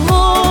روزا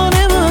حال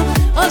من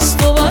از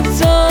تو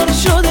بدتر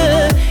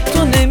شده.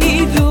 تو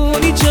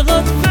نمیدونی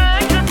چقدر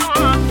فکر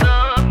تو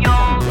هستم.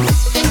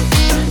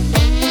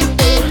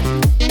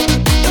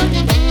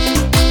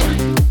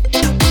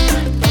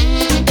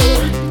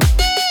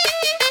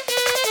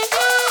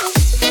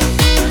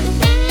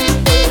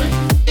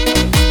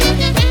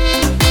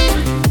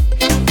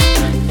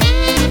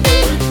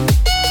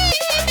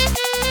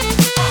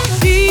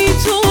 بی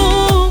تو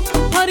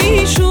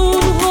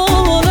پریشون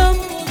حالم.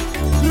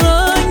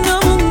 رنگ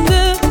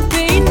نمونده به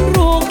این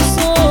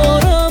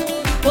رخسارم.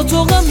 با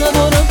تو غم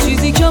ندارم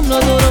چیزی کم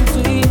ندارم تو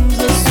این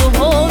زست و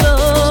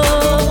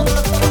حالم.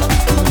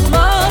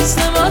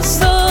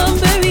 مستم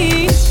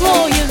ببین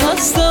پایه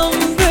هستم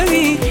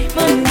ببین.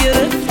 من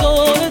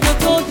گرفتار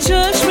دوتا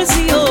چشم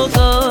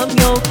سیاهم.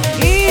 یا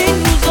این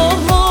روزا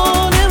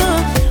حال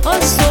من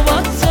از تو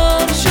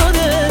بدتر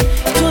شده.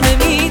 تو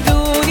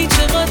نمیدونی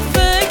چقدر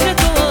فکر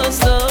تو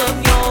هستم.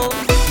 یا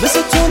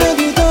مثل تو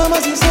ندیدم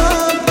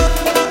عزیزم.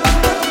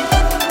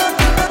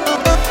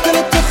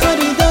 دلت تو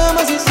خریدم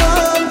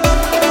عزیزم.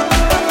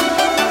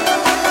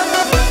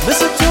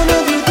 مثل تو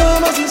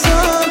ندیدم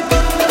عزیزم.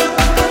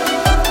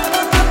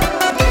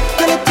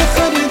 دلت تو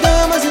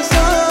خریدم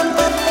عزیزم.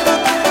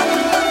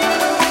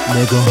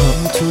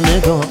 نگاهم تو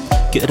نگاه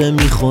گره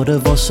میخوره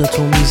واسه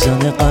تو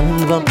میزنه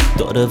قلبم.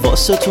 داره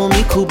واسه تو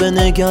میکوبه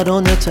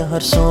نگرانت هر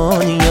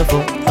ثانیه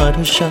و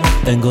هر شب.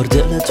 انگار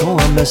دل تو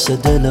هم مثل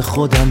دل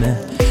خودمه.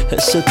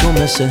 حس تو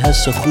مثل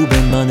حس خوب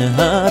منه.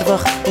 هر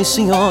وقت این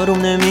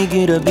سیارم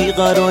نمیگیره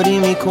بیقراری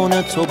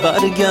میکنه تو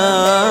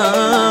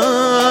برگرد.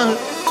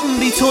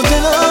 بی تو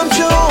دلم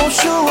چه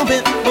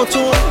آشوبه. با تو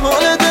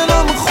حال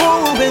دلم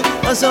خوبه.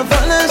 از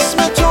اول اسم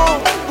تو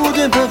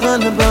بوده به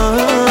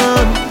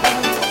قلبم.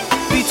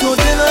 بی تو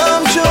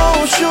دلم چه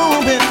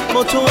آشوبه.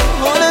 با تو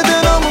حال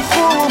دلم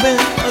خوبه.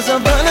 از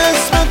اول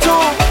اسم تو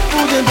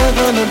بوده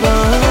به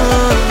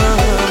قلبم.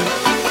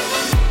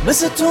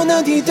 مثل تو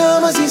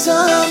ندیدم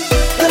عزیزم،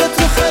 دلت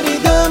تو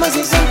خریدم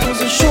عزیزم،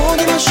 تازه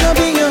شدیم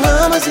شبیه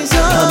هم عزیزم،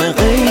 همه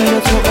غیر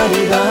تو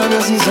غریبم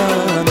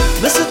عزیزم،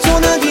 مثل تو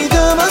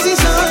ندیدم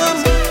عزیزم،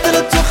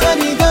 دلت تو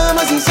خریدم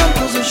عزیزم،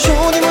 تازه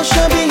شدیم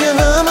شبیه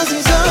هم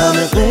عزیزم،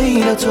 همه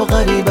غیر تو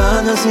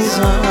غریبم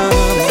عزیزم.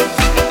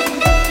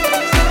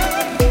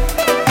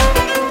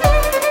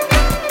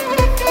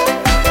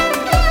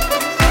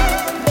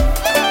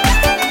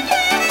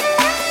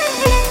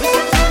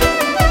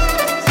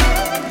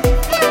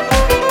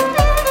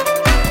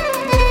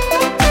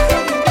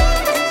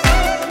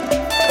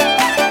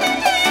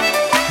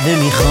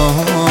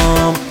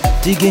 نمیخوام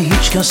دیگه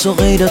هیچ کس و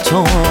غیر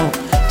تو،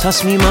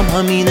 تصمیمم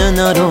همینه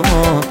نرو،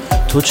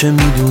 تو چه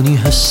میدونی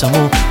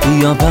حسمو،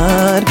 بیا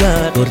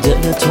برگرد، بر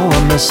دل تو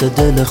هم مثل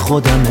دل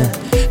خودمه،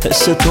 حس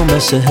تو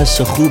مثل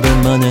حس خوب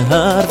منه،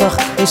 هر وقت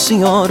حسی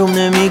یاروم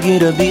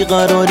نمیگیره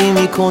بیقراری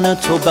میکنه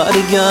تو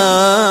برگرد،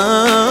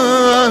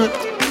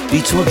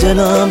 بی تو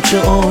دلم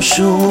چه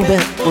آشوبه،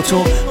 با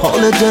تو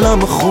حال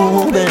دلم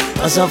خوبه،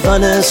 از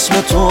اول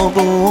اسم تو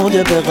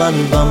بوده به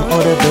قلبم،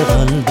 آره به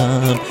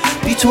قلبم،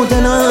 بی تو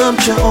دلم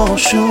چه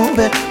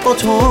آشوبه، با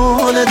تو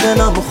حال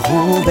دلم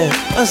خوبه،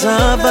 از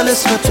اول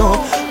اسم تو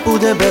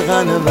بوده به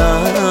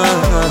قلبم،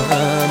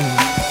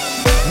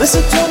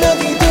 مثل تو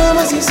ندیدم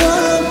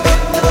عزیزم،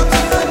 دلت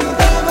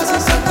خریدم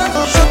عزیزم،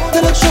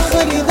 دلت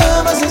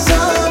خریدم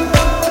عزیزم،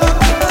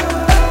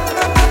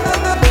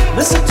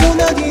 مثل تو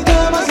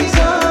ندیدم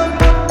عزیزم.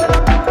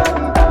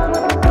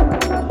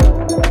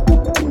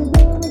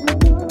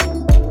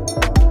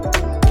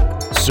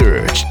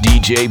 Search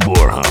DJ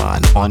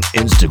Borhan on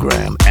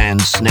Instagram and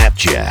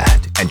Snapchat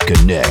and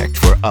connect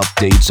for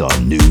updates on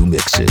new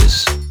mixes.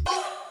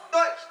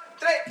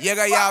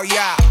 Llega yao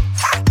yao.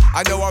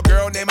 I know a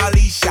girl named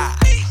Alicia.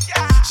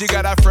 She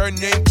got a friend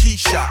named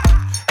Keisha.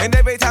 And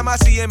every time I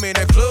see him in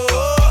the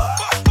club,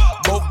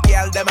 both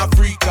gal them a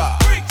freaka.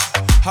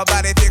 Her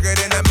body thicker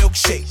than a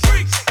milkshake.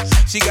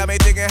 She got me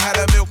thinking how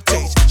the milk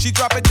tastes. She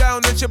drop it down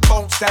and she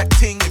bounce that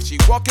ting. If she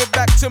walk it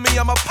back to me,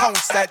 I'ma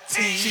pounce that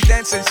ting. She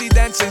dancing, she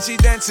dancing, she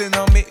dancing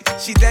on me.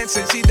 She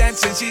dancing, she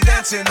dancing, she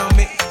dancing on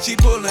me. She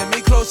pulling me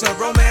closer,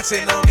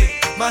 romancing on me.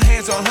 My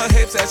hands on her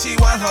hips as she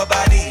want her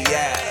body.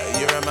 Yeah,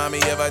 you remind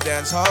me of a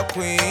dance hall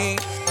queen.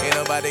 Ain't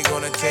nobody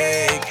gonna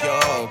take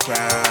your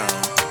crown.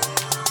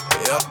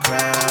 Your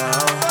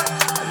crown.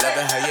 I love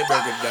it how you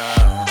break it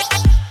down.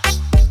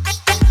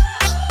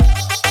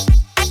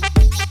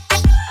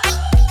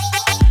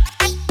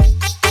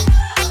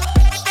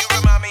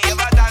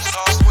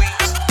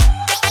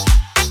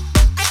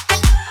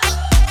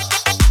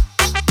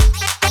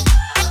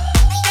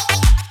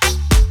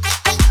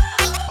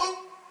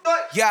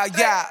 Yeah,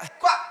 yeah.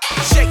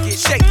 Shake it,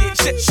 shake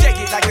it, shake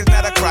it like it's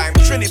not a crime.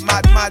 Trinity,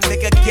 my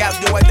nigga, gal,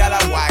 do it that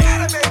I whine.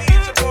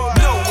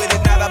 No, it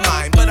is not a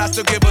mine, but I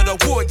still give it a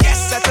wood. Yes,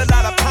 that's a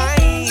lot of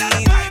pine.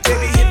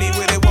 Baby, hit me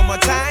with it one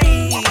more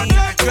time.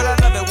 Girl, I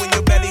love it when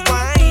you belly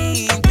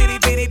whine. Bitty,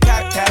 bitty,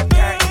 tap, tap,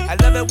 tap. I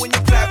love it when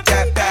you clap,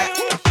 tap, tap.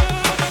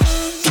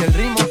 Si el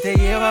ritmo te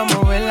lleva a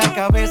mover la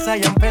cabeza,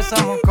 ya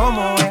empezamos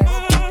como es.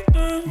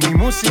 Mi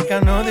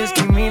música no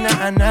discrimina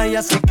a nadie,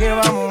 así que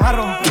vamos a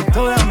romper.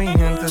 Toda mi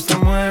gente se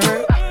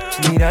mueve,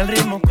 mira el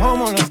ritmo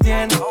como los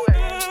tiene.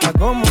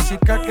 Hago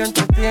música que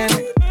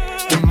entretiene.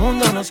 El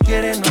mundo nos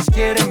quiere,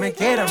 me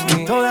quiere a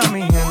mí. Toda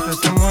mi gente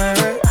se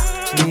mueve,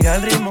 mira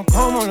el ritmo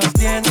como los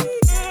tiene.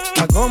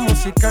 Hago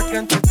música que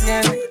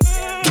entretiene.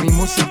 Mi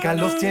música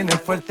los tiene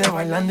fuerte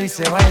bailando y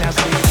se baila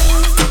así.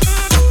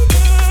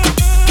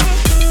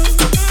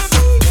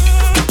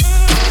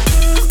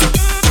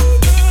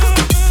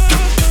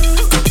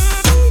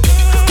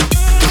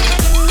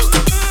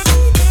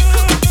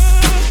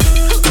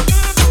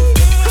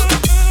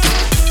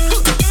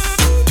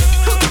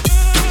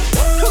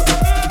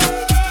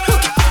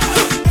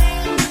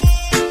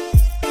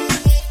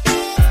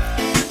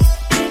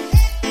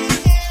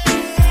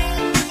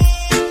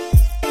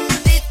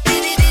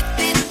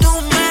 Tu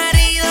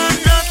marido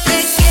no te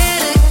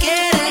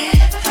quiere,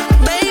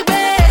 baby.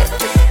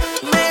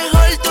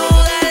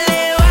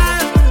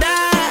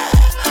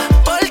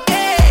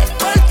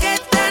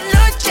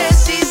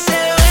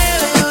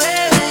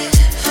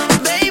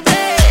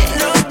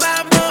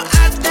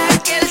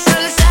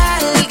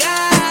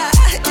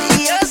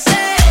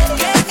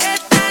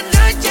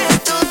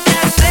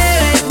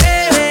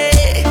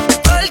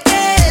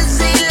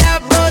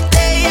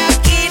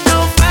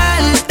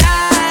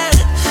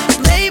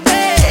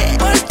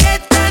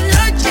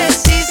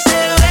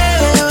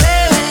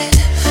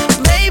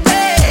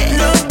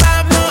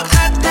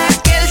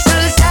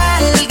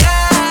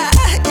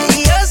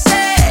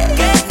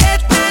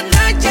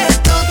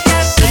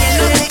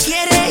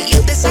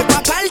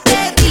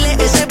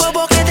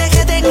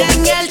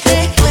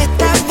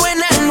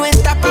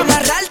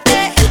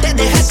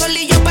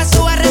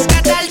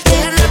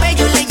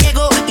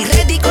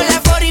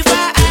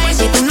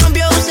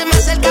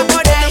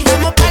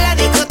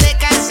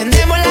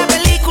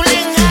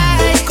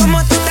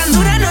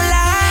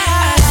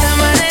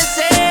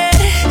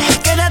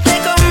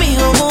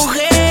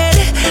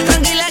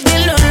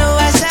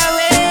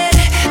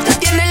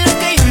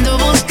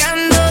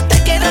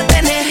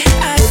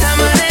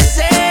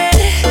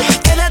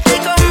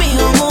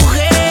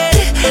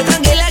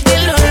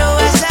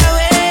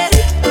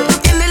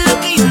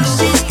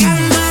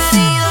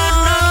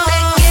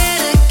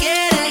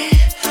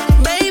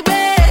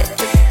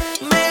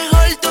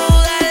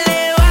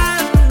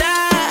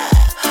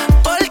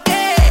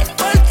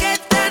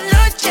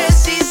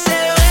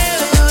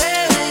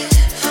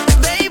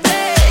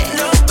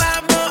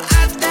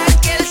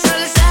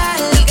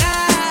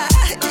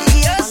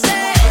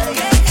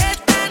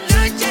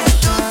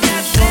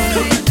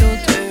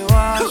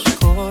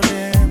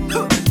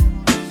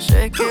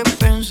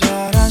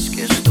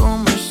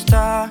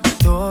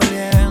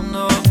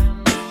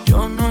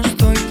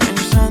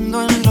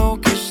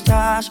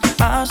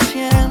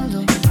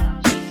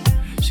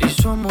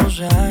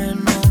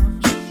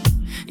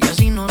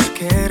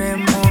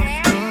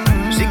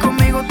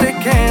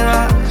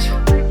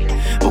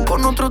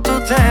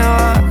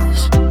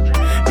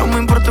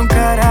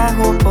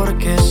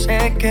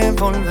 que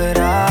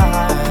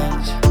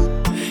volverás.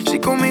 Si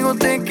conmigo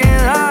te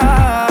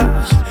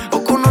quedas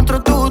o con otro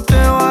tú te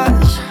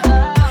vas,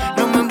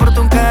 no me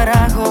importa un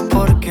carajo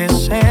porque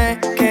sé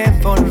que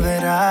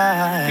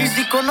volverás. Y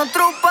si con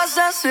otro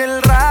pasas el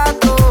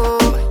rato,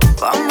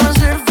 vamos a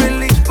ser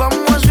feliz,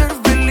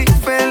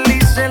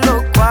 felices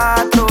los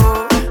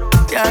cuatro.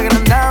 Te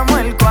agrandamos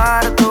el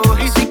cuarto.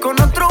 Y si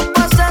con otro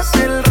pasas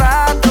el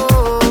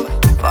rato,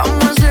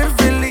 vamos a ser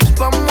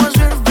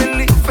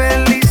feliz,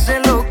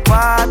 felices los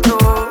cuatro.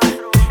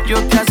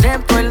 Yo te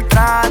acepto el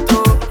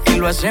trato y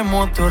lo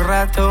hacemos todo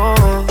rato.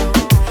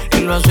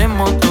 Y lo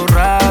hacemos todo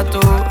rato.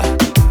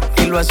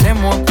 Y lo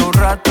hacemos todo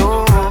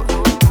rato.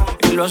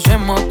 Y lo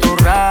hacemos todo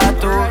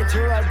rato.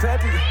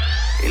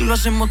 Y lo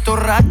hacemos todo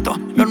rato.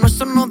 Lo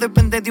nuestro no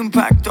depende de un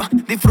pacto.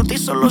 Disfruta y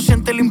solo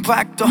siente el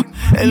impacto.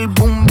 El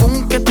boom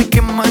boom que te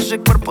quema ese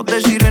cuerpo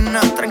de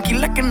sirena.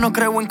 Tranquila que no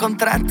creo en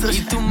contratos.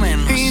 Y tú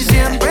menos. Y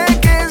siempre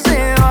que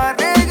se va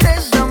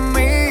regresa a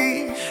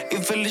mí. Y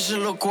felices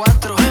los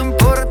cuatro. No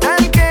importa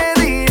el que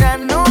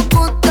dirán, no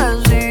gusta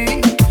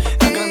así.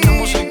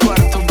 Agrandamos el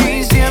cuarto, baby.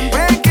 Y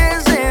siempre que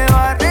se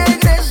va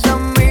regresa a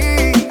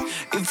mí.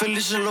 Y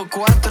felices los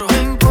cuatro.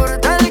 No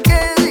importa el que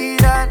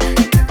dirán,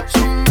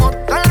 somos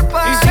tal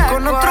para. Y si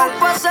con otro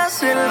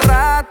pasas el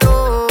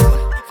rato,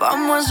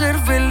 vamos a ser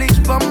feliz,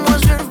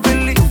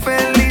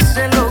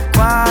 felices los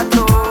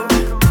cuatro.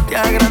 Te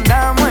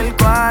agrandamos el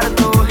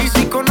cuarto. Y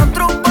si con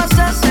otro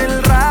pasas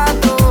el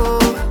rato,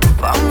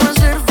 vamos a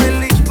ser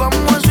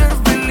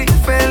feliz,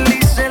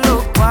 felices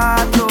los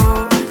cuatro.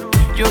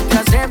 Yo te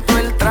acepto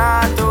el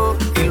trato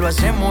y lo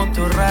hacemos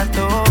todo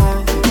rato.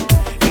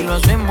 Y lo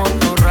hacemos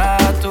todo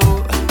rato.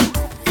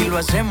 Y lo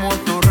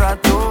hacemos todo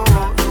rato.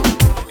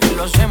 Y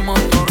lo hacemos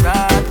todo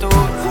rato.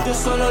 Yo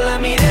solo la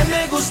miré,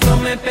 me gustó,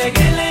 me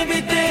pegué, la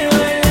invité,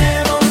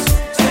 bailemos.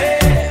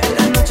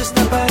 La noche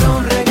está para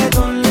un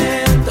reggaetón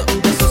lento,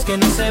 de esos que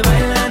no se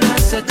bailan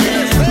hace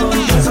tiempo.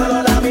 Yo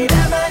solo la miré,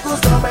 me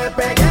gustó, me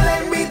pegué,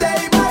 la invité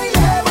y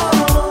bailemos.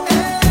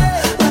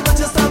 La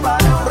noche está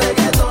para un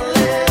reggaetón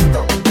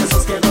lento, de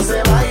esos que no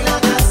se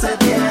bailan hace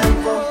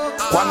tiempo.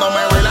 Cuando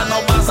me bailan no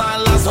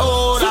pasan las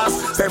horas,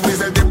 se me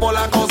dice el tiempo,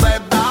 la cosa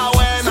está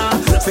buena.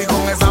 Si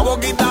con esa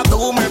boquita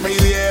tú me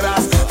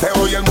pidieras, te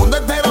doy el mundo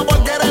entero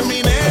porque eres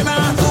mi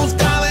nena. Tus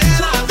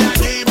caderas de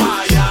aquí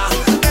para allá,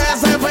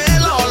 ese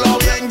pelo lo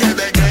bien que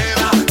te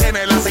queda.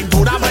 Tienes la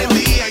cintura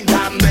prendida en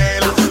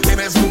candela,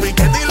 tienes un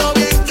piquete y lo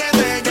bien que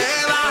te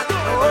queda.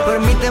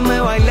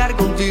 Permíteme bailar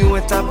contigo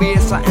esta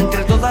pieza.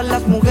 Entre todas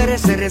las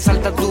mujeres se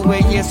resalta tu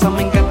belleza.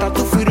 Me encanta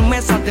tu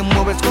firmeza, te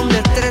mueves con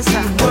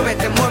destreza.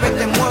 Muévete,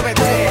 muévete,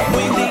 muévete.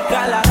 Muy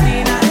rica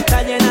latina,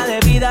 está llena de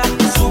vida.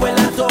 Sube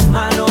las dos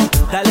manos,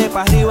 dale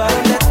pa' arriba.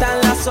 ¿Dónde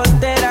están las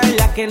solteras y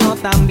las que no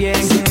tan bien?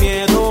 Sin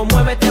miedo,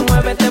 muévete,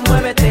 muévete,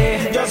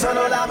 muévete. Yo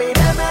solo la miré,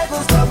 me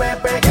gustó, me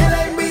pegué,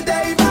 la invité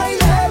y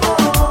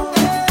bailemos.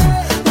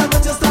 La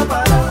noche está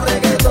para un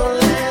reggaetón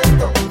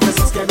lento,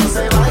 esos que no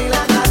se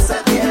bailan hace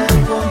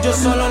tiempo. Yo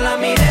solo la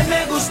miré,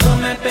 me gustó,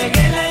 me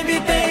pegué, la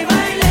invité y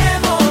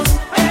bailemos.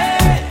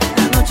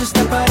 La noche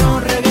está para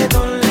un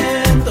reggaetón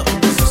lento,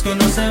 esos que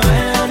no se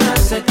bailan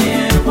hace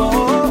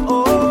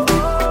tiempo.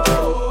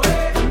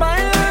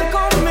 Baila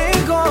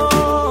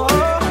conmigo.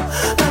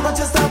 La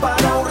noche está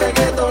para un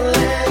reggaetón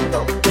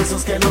lento,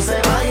 esos que no se